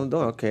on the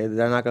door. Okay,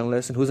 they're not going to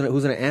listen. Who's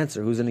going to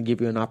answer? Who's going to give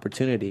you an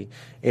opportunity?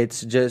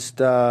 It's just...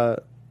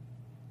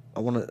 I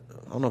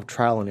don't know if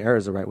trial and error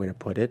is the right way to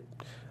put it.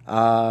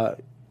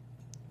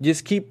 You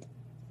keep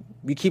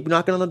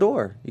knocking on the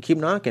door. You keep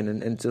knocking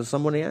until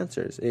someone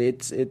answers.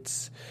 It's. I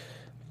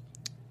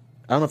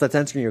don't know if that's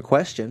answering your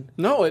question.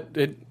 No,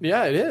 it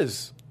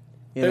is.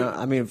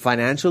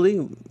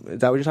 Financially,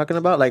 is that what you're talking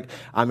about?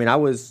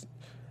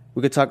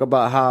 We could talk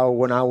about how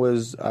when I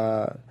was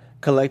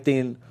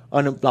collecting,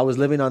 I was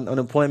living on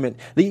unemployment.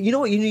 You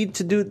know what you need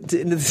to do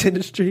in this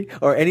industry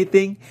or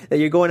anything that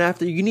you're going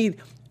after? You need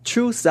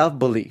true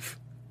self-belief.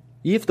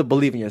 You have to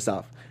believe in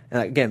yourself.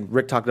 And again,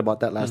 Rick talked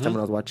about that last time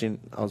when I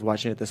was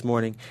watching it this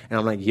morning, and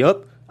I'm like,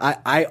 yup.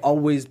 I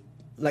always,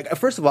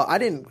 first of all,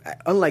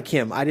 unlike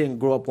him, I didn't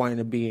grow up wanting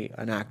to be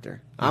an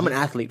actor. I'm an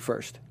athlete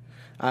first.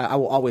 I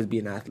will always be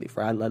an athlete.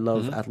 I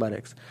love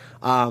athletics.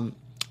 But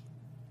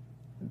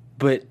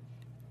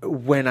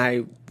when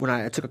I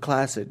took a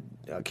class at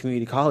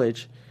community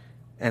college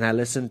and I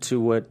listened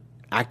to what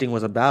acting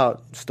was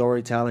about,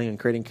 storytelling and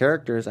creating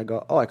characters, I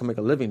go, oh, I can make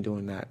a living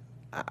doing that.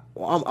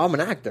 I'm an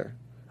actor.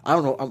 I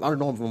don't know if I'm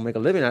going to make a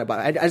living at it, but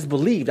I just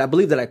believed. I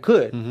believed that I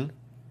could.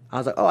 I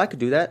was like, oh, I could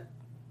do that.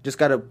 Just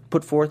got to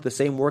put forth the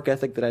same work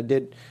ethic that I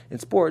did in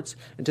sports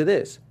into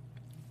this.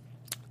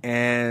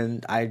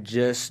 And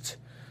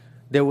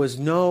there was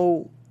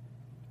no,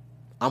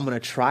 I'm going to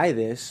try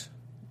this.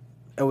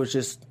 It was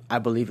just, I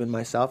believe in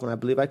myself and I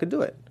believe I could do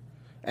it.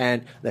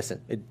 And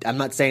listen, I'm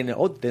not saying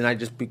that, then I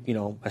just,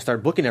 I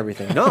started booking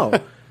everything. No,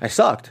 I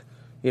sucked.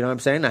 You know what I'm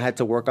saying? I had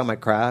to work on my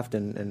craft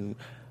and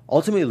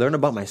ultimately learn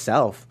about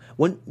myself.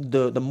 When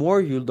the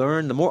more you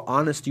learn, the more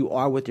honest you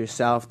are with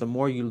yourself, the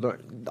more you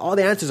learn. All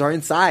the answers are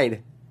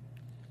inside.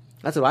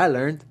 That's what I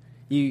learned.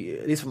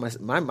 At least for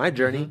my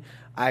journey,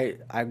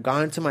 I've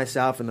gone into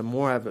myself, and the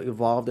more I've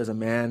evolved as a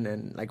man,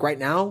 and right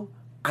now,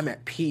 I'm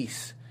at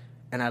peace,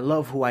 and I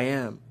love who I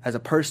am as a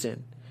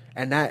person,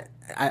 and that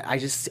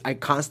I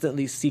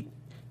constantly seek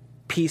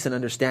peace and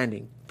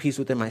understanding, peace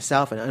within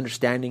myself, and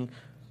understanding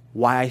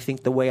why I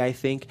think the way I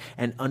think,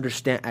 and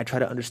I try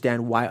to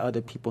understand why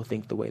other people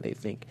think the way they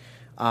think.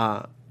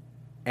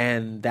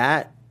 And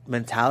that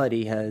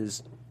mentality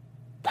has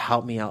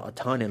helped me out a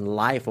ton in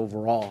life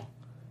overall.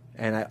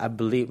 And I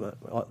believe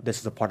this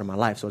is a part of my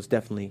life, so it's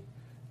definitely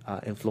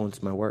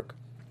influenced my work.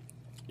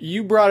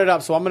 You brought it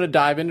up, so I'm going to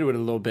dive into it a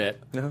little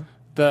bit.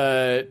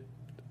 The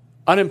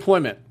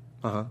unemployment.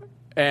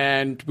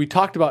 And we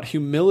talked about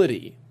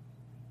humility.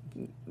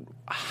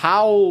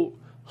 How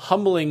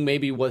humbling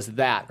maybe was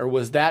that? Or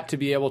was that to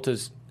be able to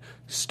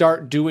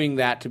start doing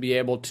that, to be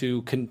able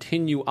to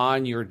continue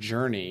on your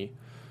journey?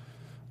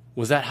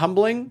 Was that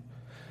humbling?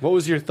 What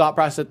was your thought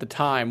process at the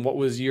time? What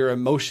was your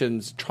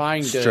emotions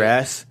trying to...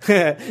 Stress.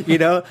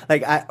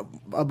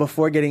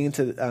 Before getting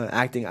into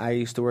acting, I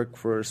used to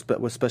work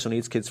with special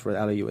needs kids for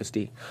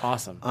LAUSD.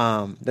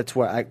 Awesome. That's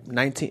where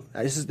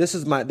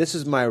this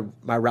is my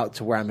route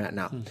to where I'm at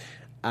now.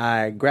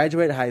 I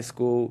graduated high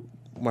school,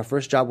 my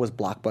first job was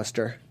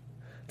Blockbuster.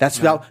 That's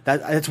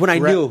when I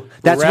knew.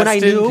 That's when I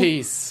Rest knew. in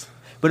peace.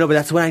 But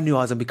that's when I knew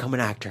I was gonna become an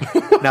actor.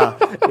 Now,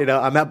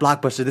 I'm at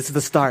Blockbuster. This is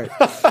the start.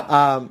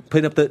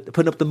 Putting up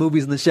the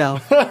movies on the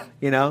shelf.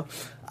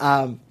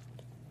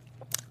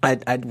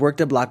 I'd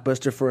worked at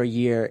Blockbuster for a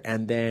year,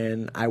 and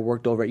then I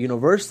worked over at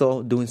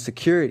Universal doing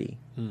security.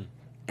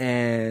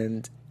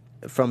 And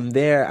from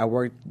there, I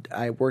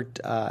worked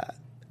at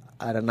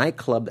a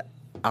nightclub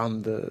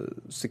on the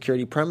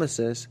security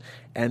premises,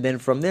 and then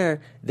from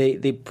there,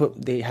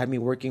 they had me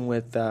working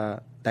with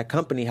that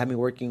company had me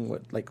working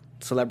with like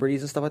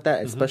celebrities and stuff like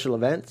that at special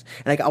events.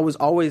 And like I was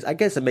always, I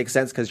guess it makes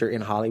sense because you're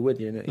in Hollywood,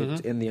 you're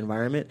in the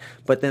environment.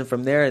 But then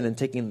from there, and then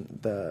taking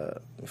the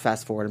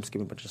fast forward,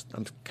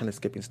 I'm kind of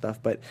skipping stuff.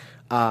 But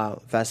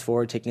fast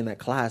forward, taking that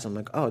class, I'm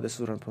like, oh, this is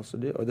what I'm supposed to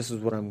do, or this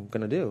is what I'm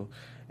gonna do,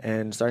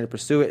 and starting to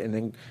pursue it. And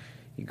then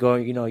you go,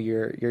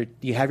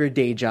 you have your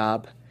day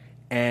job,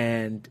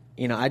 and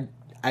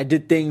I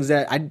did things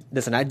that I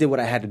did what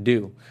I had to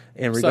do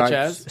in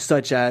regards,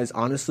 such as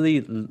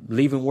honestly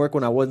leaving work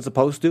when I wasn't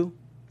supposed to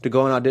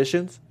go on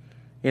auditions.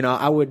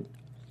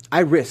 I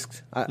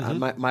risked.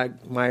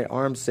 My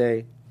arms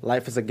say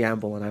life is a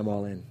gamble, and I'm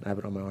all in. I have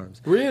it on my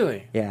arms.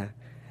 Really? Yeah,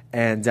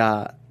 and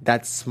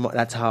that's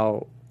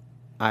how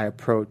I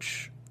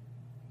approach.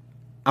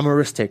 I'm a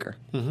risk taker.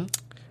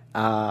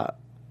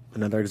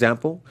 Another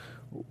example,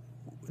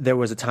 there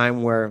was a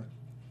time where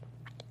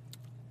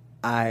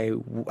I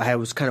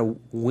was kind of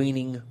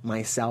weaning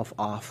myself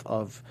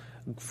off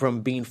from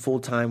being full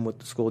time with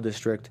the school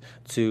district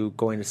to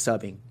going to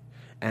subbing,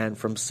 and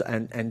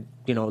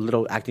a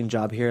little acting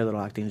job here, a little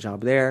acting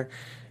job there,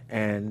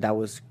 and that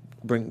was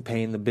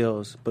paying the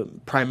bills.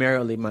 But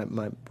primarily,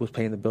 my was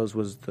paying the bills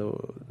was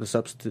the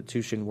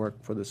substitution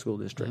work for the school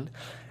district.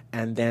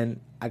 And then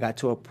I got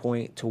to a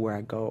point to where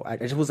I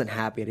just wasn't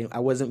happy. I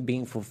wasn't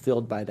being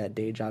fulfilled by that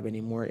day job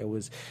anymore. It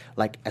was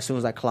like as soon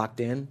as I clocked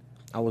in,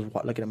 I was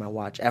looking at my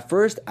watch. At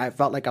first, I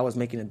felt like I was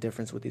making a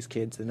difference with these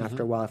kids, and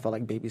after a while, I felt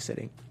like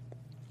babysitting.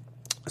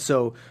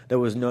 So there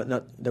was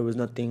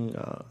nothing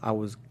I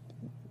was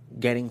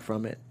getting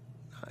from it,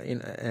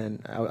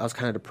 and I was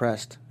kind of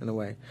depressed in a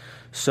way.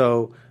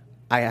 So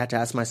I had to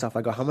ask myself,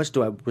 I go, how much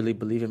do I really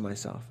believe in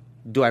myself?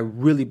 Do I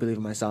really believe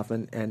in myself?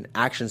 And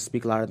actions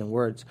speak louder than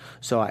words.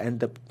 So I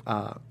ended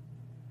up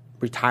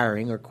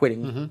retiring or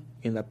quitting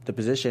in the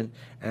position,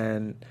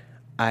 and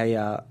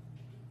I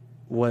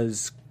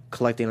was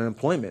collecting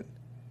unemployment,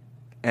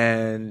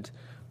 and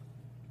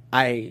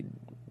I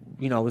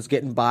was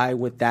getting by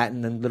with that,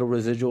 and then little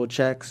residual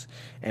checks,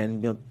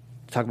 and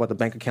talk about the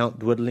bank account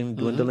dwindling,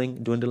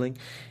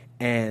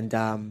 and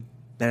then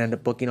I ended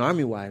up booking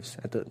Army Wives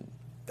at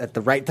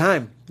the right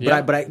time.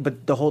 Yeah.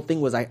 But the whole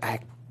thing was I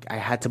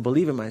had to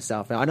believe in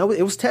myself. And I know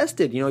it was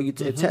tested.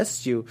 It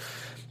tests you,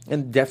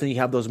 and definitely you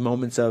have those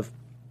moments of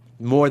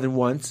more than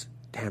once.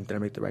 Damn, did I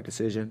make the right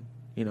decision?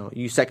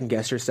 You second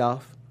guess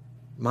yourself.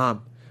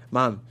 Mom.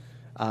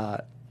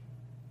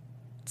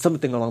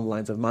 Something along the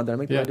lines of, Mom, did I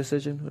make the right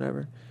decision?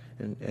 Whatever.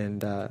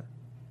 And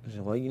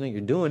well,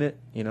 you're doing it,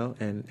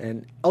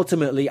 and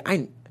ultimately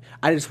I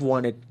just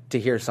wanted to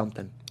hear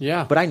something.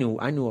 Yeah. But I knew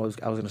I was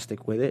going to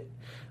stick with it,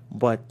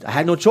 but I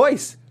had no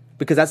choice,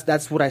 because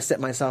that's what I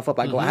set myself up.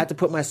 I had to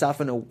put myself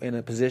in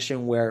a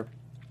position where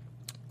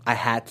I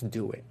had to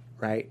do it,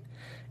 right?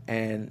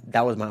 And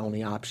that was my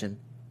only option.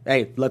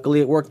 Hey,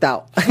 luckily it worked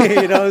out.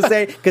 You know what I'm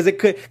saying? Because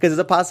it's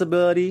a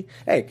possibility.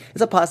 Hey,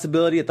 it's a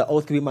possibility that the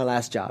oath could be my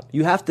last job.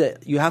 You have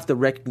to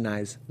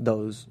recognize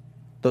those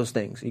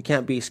things. You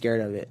can't be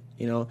scared of it.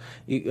 You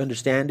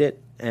understand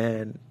it,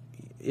 and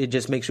it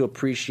just makes you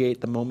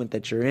appreciate the moment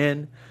that you're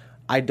in.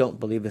 I don't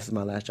believe this is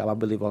my last job. I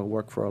believe I'll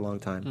work for a long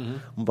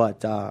time.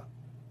 But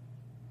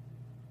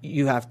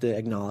you have to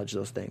acknowledge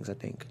those things. I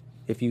think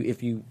if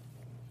you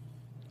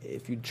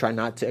try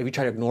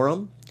to ignore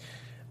them,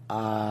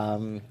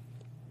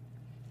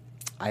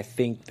 I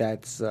think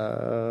that's not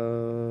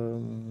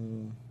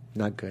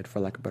good, for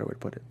lack of a better way to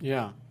put it.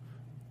 Yeah.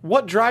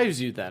 What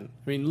drives you then?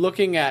 I mean,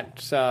 looking at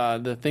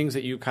the things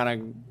that you kind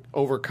of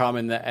overcome,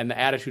 and the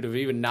attitude of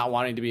even not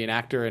wanting to be an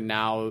actor, and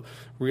now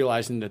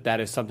realizing that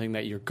is something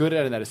that you're good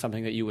at, and that is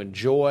something that you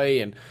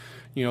enjoy, and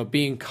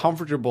being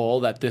comfortable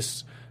that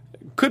this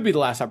could be the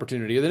last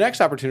opportunity, or the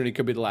next opportunity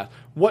could be the last.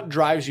 What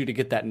drives you to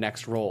get that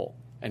next role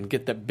and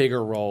get that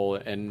bigger role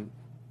and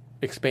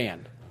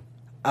expand?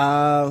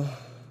 I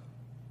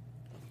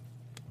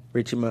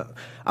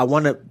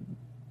want to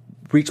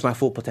reach my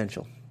full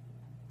potential.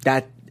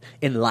 That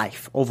in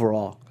life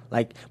overall,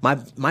 like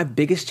my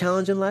biggest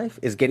challenge in life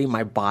is getting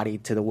my body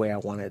to the way I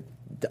want it,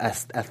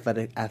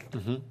 aesthetically.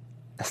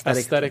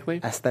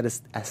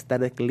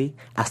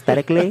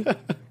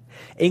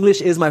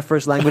 English is my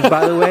first language,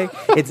 by the way.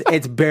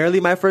 It's barely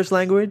my first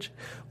language,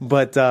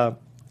 but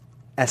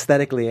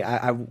aesthetically,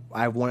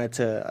 I wanted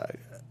to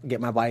get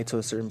my body to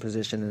a certain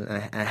position,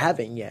 and I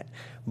haven't yet.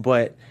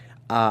 But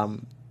I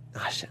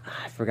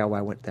forgot why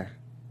I went there.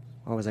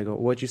 Where was I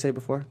going? What'd you say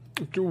before?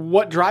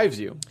 What drives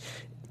you?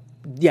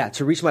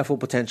 to reach my full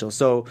potential.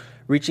 So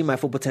reaching my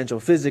full potential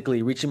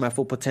physically, reaching my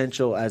full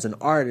potential as an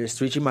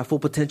artist, reaching my full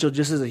potential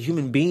just as a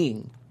human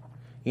being,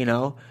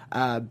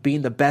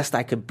 being the best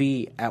I could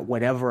be at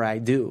whatever I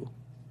do,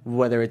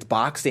 whether it's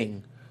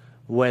boxing,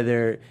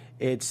 whether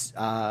it's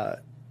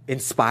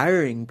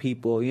inspiring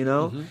people,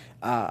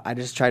 I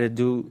just try to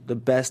do the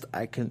best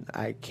I can,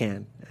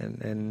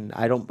 and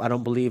I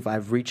don't believe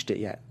I've reached it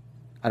yet.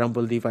 I don't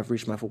believe I've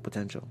reached my full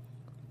potential.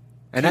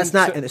 And that's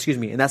not, and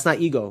that's not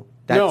ego.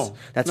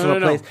 That's from a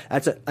place.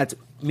 That's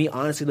me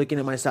honestly looking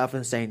at myself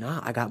and saying,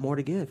 nah, I got more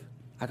to give.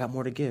 I have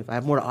more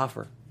to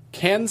offer.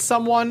 Can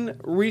someone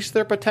reach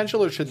their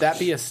potential, or should that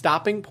be a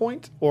stopping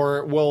point?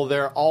 Or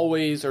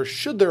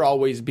should there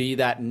always be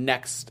that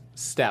next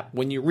step?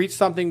 When you reach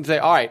something, say,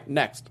 all right,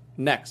 next.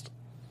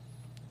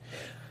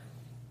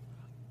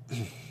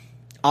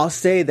 I'll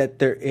say that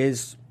there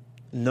is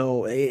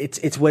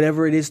it's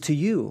whatever it is to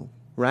you.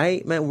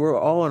 Right, man. We're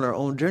all on our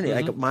own journey.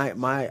 Mm-hmm.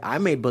 Like I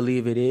may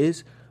believe it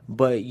is,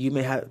 but you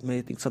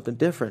may think something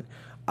different.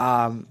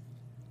 I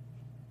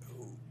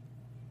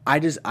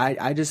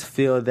just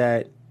feel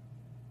that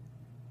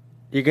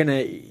you're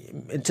gonna,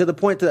 to the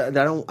point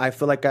that I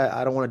feel like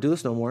I don't want to do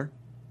this no more.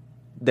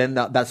 Then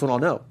that's when I'll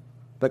know.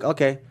 Like,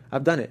 okay,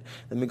 I've done it.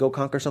 Let me go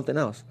conquer something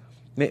else.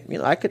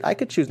 I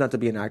could choose not to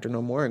be an actor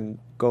no more and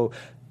go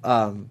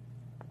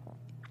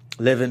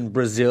live in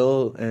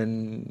Brazil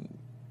and,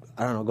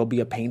 I don't know, go be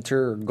a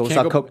painter or go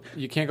sell coke.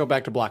 You can't go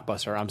back to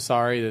Blockbuster. I'm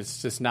sorry.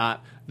 It's just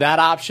not. That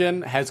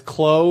option has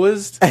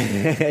closed.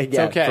 It's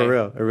okay. For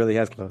real. It really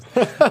has closed.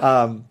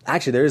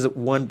 Actually, there is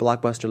one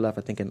Blockbuster left,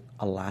 I think, in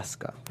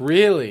Alaska.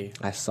 Really?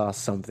 I saw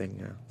something.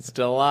 Yeah.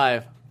 Still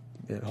alive.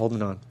 Yeah,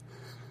 holding on.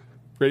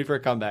 Ready for a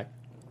comeback.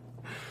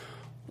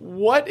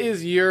 What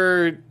is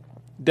your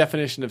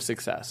definition of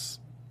success?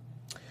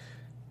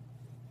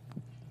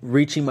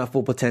 Reaching my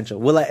full potential.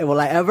 Will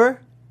I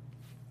ever?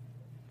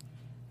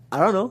 I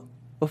don't know.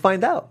 We'll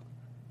find out.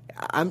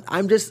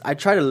 I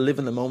try to live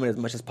in the moment as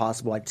much as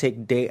possible. I take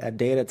a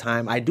day at a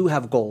time. I do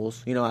have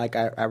goals. Like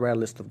I read a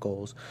list of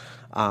goals.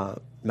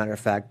 Matter of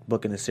fact,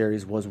 booking a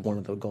series was one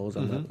of the goals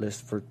on that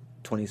list for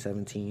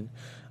 2017.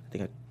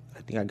 I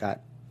think I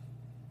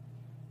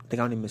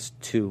only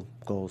missed 2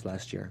 goals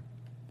last year.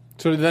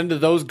 So then do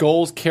those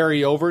goals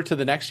carry over to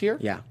the next year?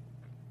 Yeah.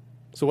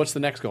 So what's the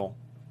next goal?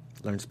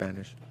 Learn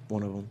Spanish.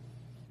 One of them.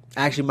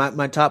 Actually,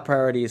 my top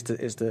priority is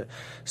to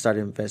start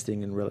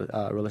investing in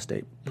real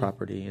estate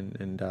property,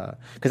 and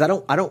because I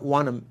don't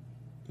want to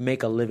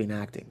make a living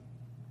acting.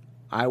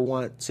 I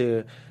want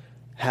to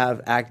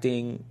have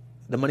acting,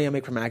 the money I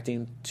make from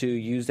acting, to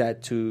use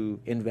that to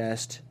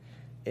invest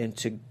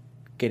into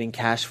getting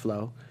cash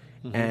flow,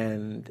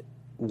 and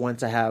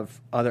once I have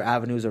other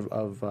avenues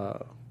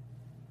of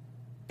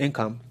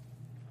income,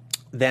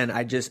 then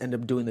I just end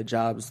up doing the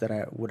jobs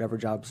whatever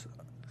jobs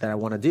that I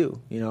want to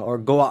do, or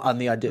go out on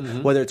the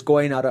audition, whether it's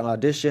going out on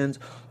auditions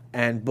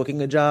and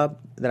booking a job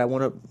that I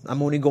want to.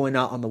 I'm only going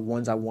out on the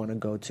ones I want to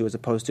go to, as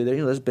opposed to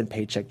there's been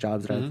paycheck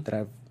jobs that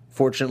I've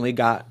fortunately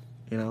got,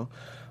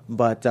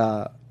 but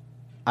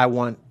I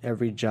want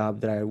every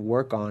job that I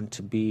work on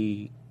to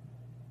be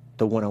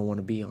the one I want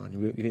to be on.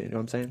 You know what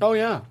I'm saying? Oh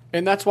yeah,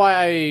 and that's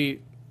why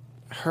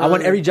I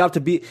want every job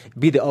to be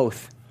the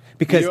Oath,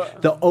 because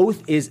the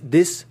Oath is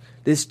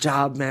this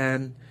job,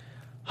 man.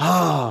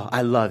 Oh,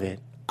 I love it.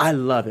 I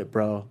love it,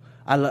 bro.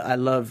 I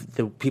love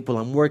the people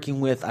I'm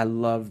working with. I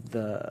love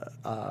the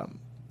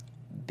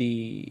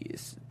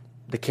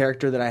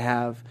character that I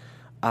have.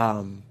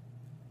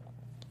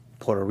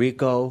 Puerto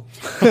Rico.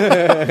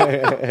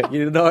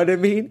 You know what I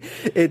mean?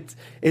 It's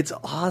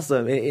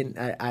awesome.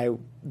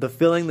 The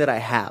feeling that I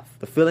have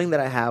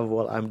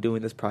while I'm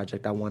doing this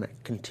project, I want to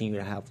continue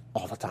to have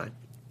all the time.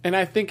 And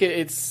I think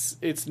it's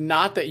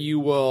not that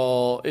you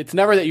will. It's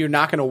never that you're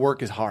not going to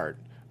work as hard,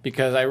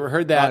 because I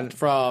heard that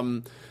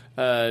from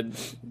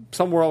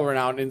some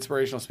world-renowned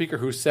inspirational speaker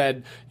who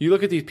said, you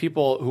look at these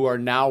people who are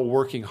now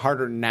working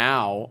harder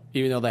now,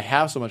 even though they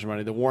have so much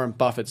money, the Warren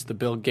Buffetts, the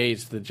Bill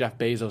Gates, the Jeff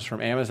Bezos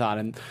from Amazon,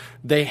 and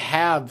they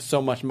have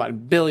so much money,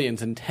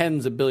 billions and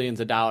tens of billions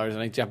of dollars. I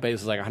think Jeff Bezos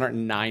is like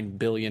 $109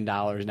 billion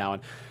now,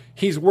 and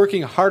he's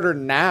working harder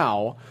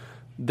now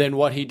than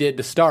what he did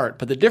to start.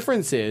 But the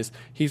difference is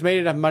he's made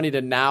enough money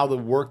that now the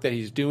work that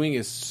he's doing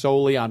is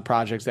solely on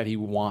projects that he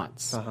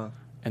wants.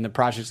 And the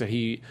projects that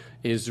he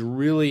is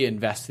really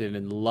invested in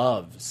and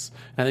loves.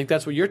 And I think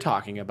that's what you're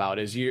talking about,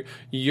 is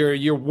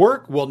your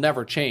work will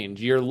never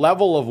change. Your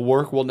level of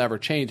work will never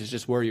change. It's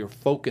just where your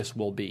focus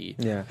will be.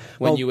 Yeah.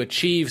 When you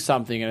achieve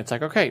something and it's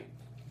like, okay,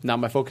 now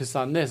my focus is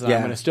on this, and I'm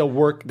going to still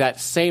work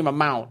that same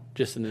amount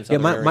just in this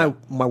other area.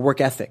 My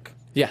work ethic.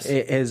 Yes.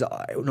 It is,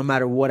 no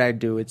matter what I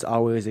do, it's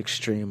always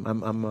extreme.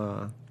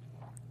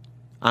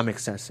 I'm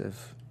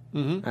excessive.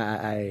 I'm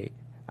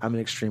an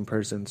extreme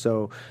person.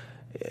 So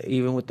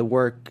even with the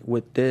work,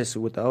 with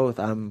the Oath,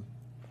 I'm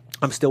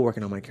still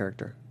working on my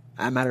character.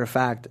 As a matter of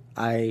fact,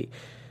 we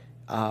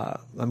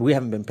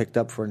haven't been picked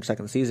up for a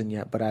second season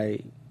yet, but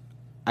I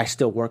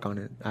still work on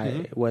it.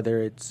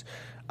 Whether it's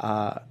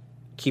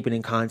keeping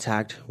in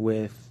contact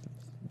with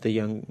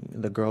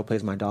the girl who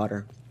plays my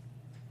daughter,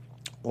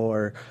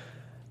 Or,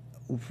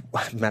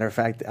 matter of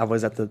fact, I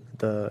was at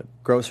the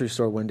grocery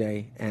store one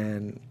day,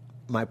 and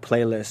my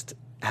playlist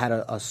had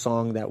a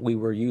song that we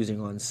were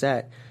using on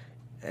set,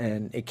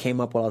 and it came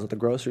up while I was at the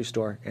grocery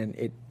store, and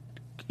it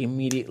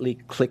immediately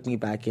clicked me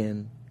back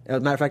in. As a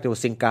matter of fact, it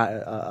was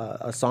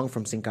a song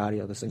from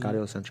Sicario, the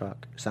Sicario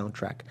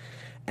soundtrack.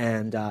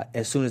 And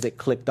as soon as it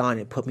clicked on,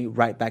 it put me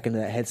right back into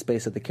that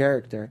headspace of the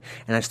character.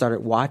 And I started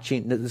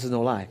watching, this is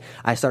no lie,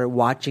 I started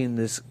watching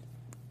this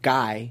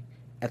guy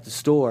at the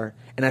store,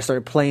 and I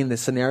started playing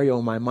this scenario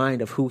in my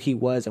mind of who he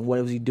was and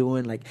what was he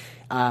doing. Like,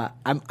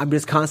 I'm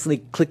just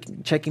constantly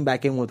checking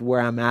back in with where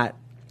I'm at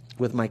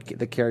with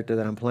the character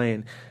that I'm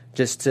playing,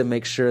 just to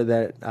make sure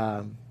that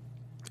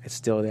it's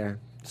still there.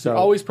 So you're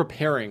always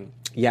preparing.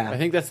 Yeah. I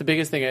think that's the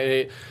biggest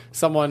thing.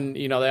 Someone,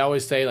 they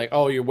always say, like,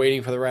 oh, you're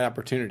waiting for the right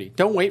opportunity.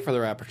 Don't wait for the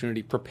right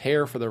opportunity.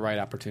 Prepare for the right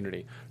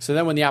opportunity. So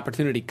then when the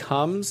opportunity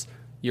comes,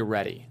 you're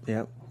ready.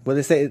 Yeah. Well,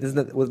 they say, isn't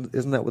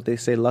that what they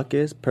say luck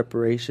is?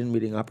 Preparation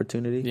meeting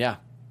opportunity? Yeah.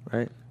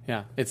 Right?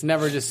 Yeah. It's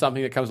never just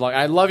something that comes along.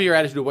 I love your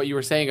attitude of what you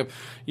were saying of,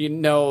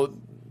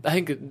 I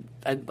think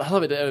I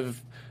love it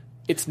of,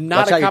 it's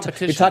not a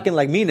competition. You're talking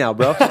like me now,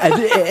 bro.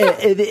 It's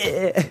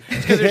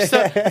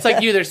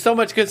like you. There's so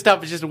much good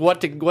stuff. It's just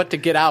what to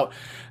get out.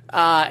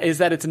 Is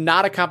that it's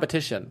not a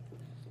competition.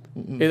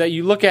 Is that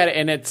you look at it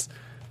and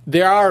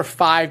there are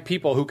 5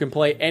 people who can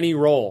play any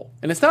role,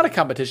 and it's not a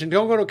competition.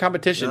 Don't go to a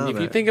competition. No, if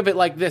man. you think of it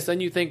like this,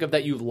 then you think of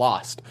that you've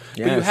lost.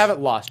 Yes. But you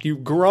haven't lost.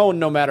 You've grown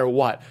no matter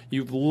what.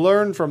 You've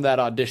learned from that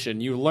audition.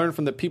 You learn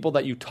from the people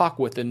that you talk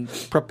with, and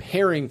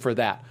preparing for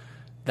that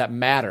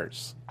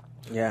matters.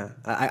 Yeah,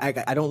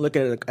 I don't look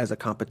at it as a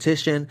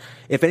competition.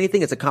 If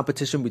anything, it's a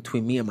competition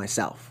between me and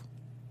myself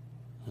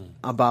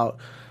about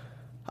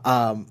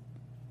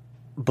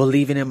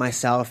believing in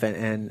myself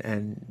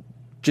and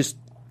just,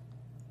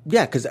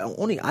 yeah, because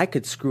only I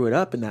could screw it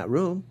up in that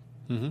room,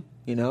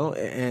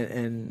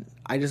 and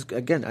I just,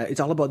 again, it's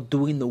all about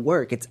doing the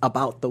work. It's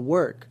about the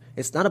work.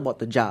 It's not about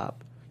the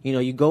job.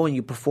 You go and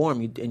you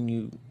perform,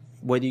 and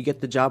whether you get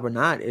the job or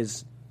not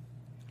it's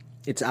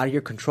out of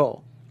your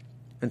control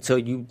until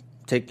you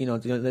take,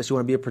 unless you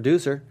want to be a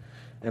producer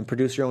and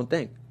produce your own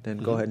thing, then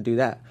go ahead and do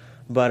that.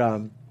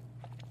 But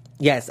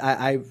yes,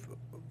 I've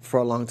for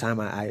a long time,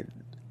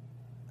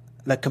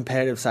 the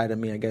competitive side of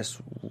me, I guess,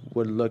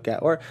 would look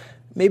at, or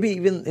maybe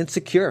even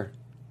insecure,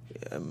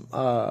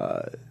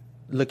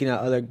 looking at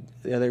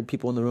other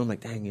people in the room,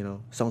 like,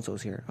 dang, so and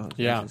so's here,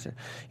 so-and-so's here,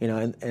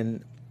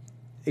 and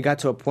it got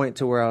to a point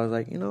to where I was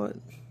like, you know what?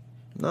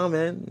 No,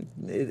 man,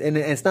 and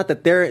it's not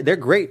that they're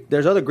great.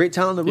 There's other great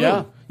talent in the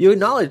room. Yeah.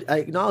 I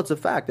acknowledge the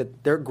fact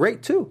that they're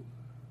great too.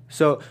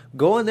 So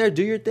go in there,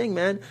 do your thing,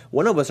 man.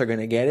 One of us are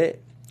gonna get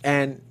it.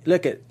 And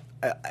look at,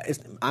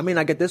 I may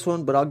not get this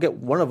one, but I'll get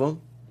one of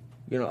them.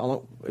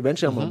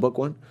 Eventually I'm gonna book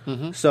one.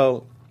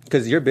 So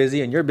because you're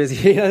busy and you're busy,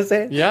 you know what I'm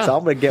saying? Yeah. So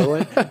I'm gonna get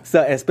one.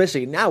 So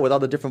especially now with all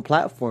the different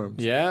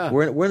platforms. Yeah.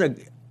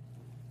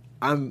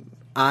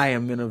 I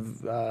am in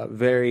a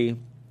very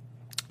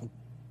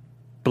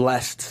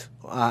blessed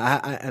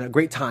and a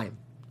great time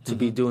to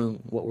be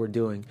doing what we're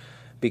doing,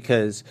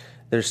 because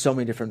there's so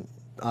many different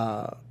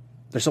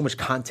there's so much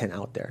content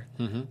out there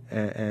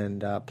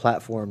and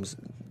platforms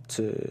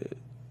to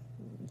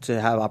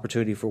have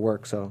opportunity for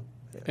work. So,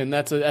 and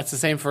that's the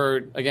same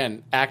for,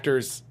 again,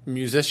 actors,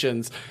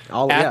 musicians,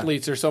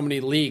 athletes. There's so many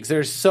leagues.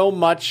 There's so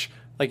much,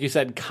 like you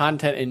said,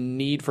 content and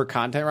need for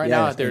content right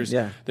now.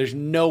 There's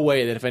no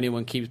way that if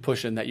anyone keeps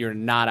pushing that you're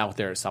not out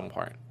there at some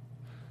point.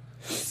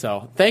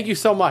 So thank you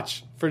so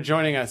much for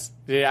joining us.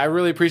 Yeah, I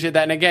really appreciate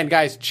that. And again,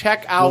 guys,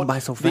 check out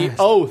The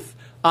Oath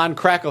on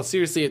Crackle.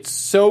 Seriously, it's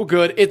so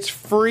good. It's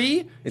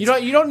free. You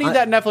don't need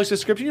that Netflix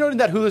subscription. You don't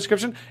need that Hulu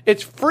subscription.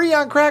 It's free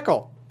on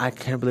Crackle. I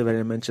can't believe I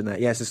didn't mention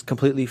that. Yes, it's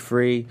completely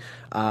free.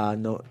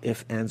 No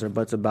ifs, ands, or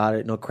buts about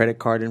it. No credit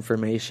card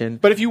information.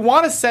 But if you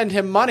want to send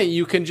him money,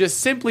 you can just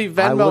simply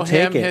Venmo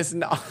him his.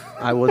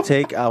 I will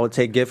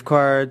take gift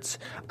cards.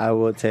 I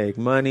will take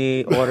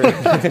money. Order.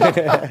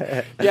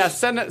 Yeah,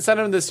 send him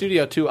to the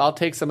studio too. I'll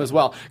take some as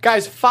well.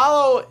 Guys,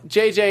 follow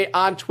JJ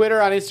on Twitter,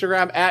 on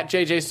Instagram at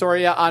JJ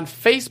Soria, on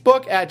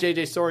Facebook at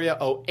JJ Soria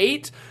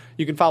 08.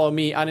 You can follow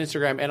me on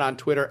Instagram and on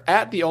Twitter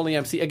at The Only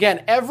MC.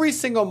 Again, every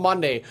single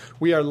Monday,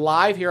 we are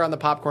live here on the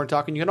Popcorn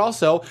Talk, and you can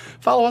also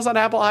follow us on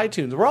Apple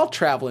iTunes. We're all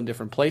traveling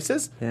different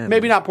places. Yeah,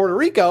 maybe not Puerto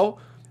Rico,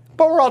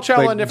 but we're all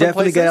traveling different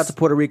places. Definitely get out to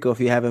Puerto Rico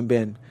if you haven't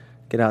been.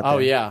 Get out there. Oh,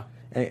 yeah.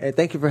 And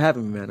thank you for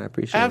having me, man. I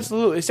appreciate it.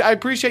 Absolutely. I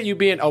appreciate you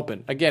being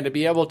open. Again, to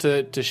be able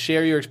to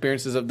share your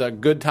experiences of the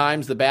good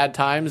times, the bad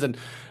times, and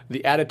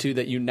the attitude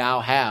that you now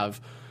have.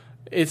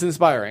 It's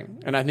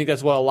inspiring, and I think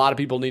that's what a lot of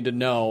people need to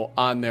know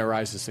on their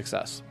rise to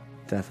success.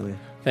 Definitely.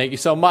 Thank you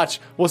so much.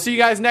 We'll see you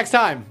guys next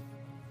time.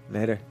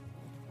 Later.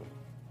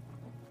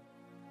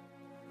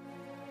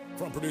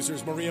 From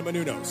producers Maria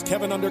Menounos,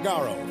 Kevin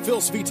Undergaro, Phil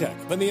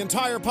Svitek, and the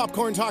entire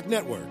Popcorn Talk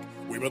Network,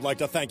 we would like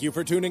to thank you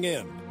for tuning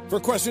in.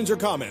 For questions or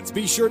comments,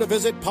 be sure to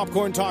visit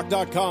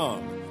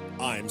popcorntalk.com.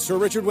 I'm Sir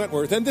Richard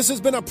Wentworth, and this has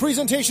been a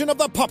presentation of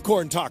the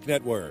Popcorn Talk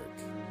Network.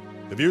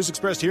 The views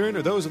expressed herein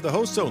are those of the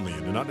hosts only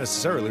and do not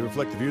necessarily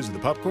reflect the views of the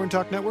Popcorn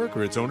Talk Network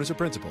or its owners or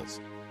principals.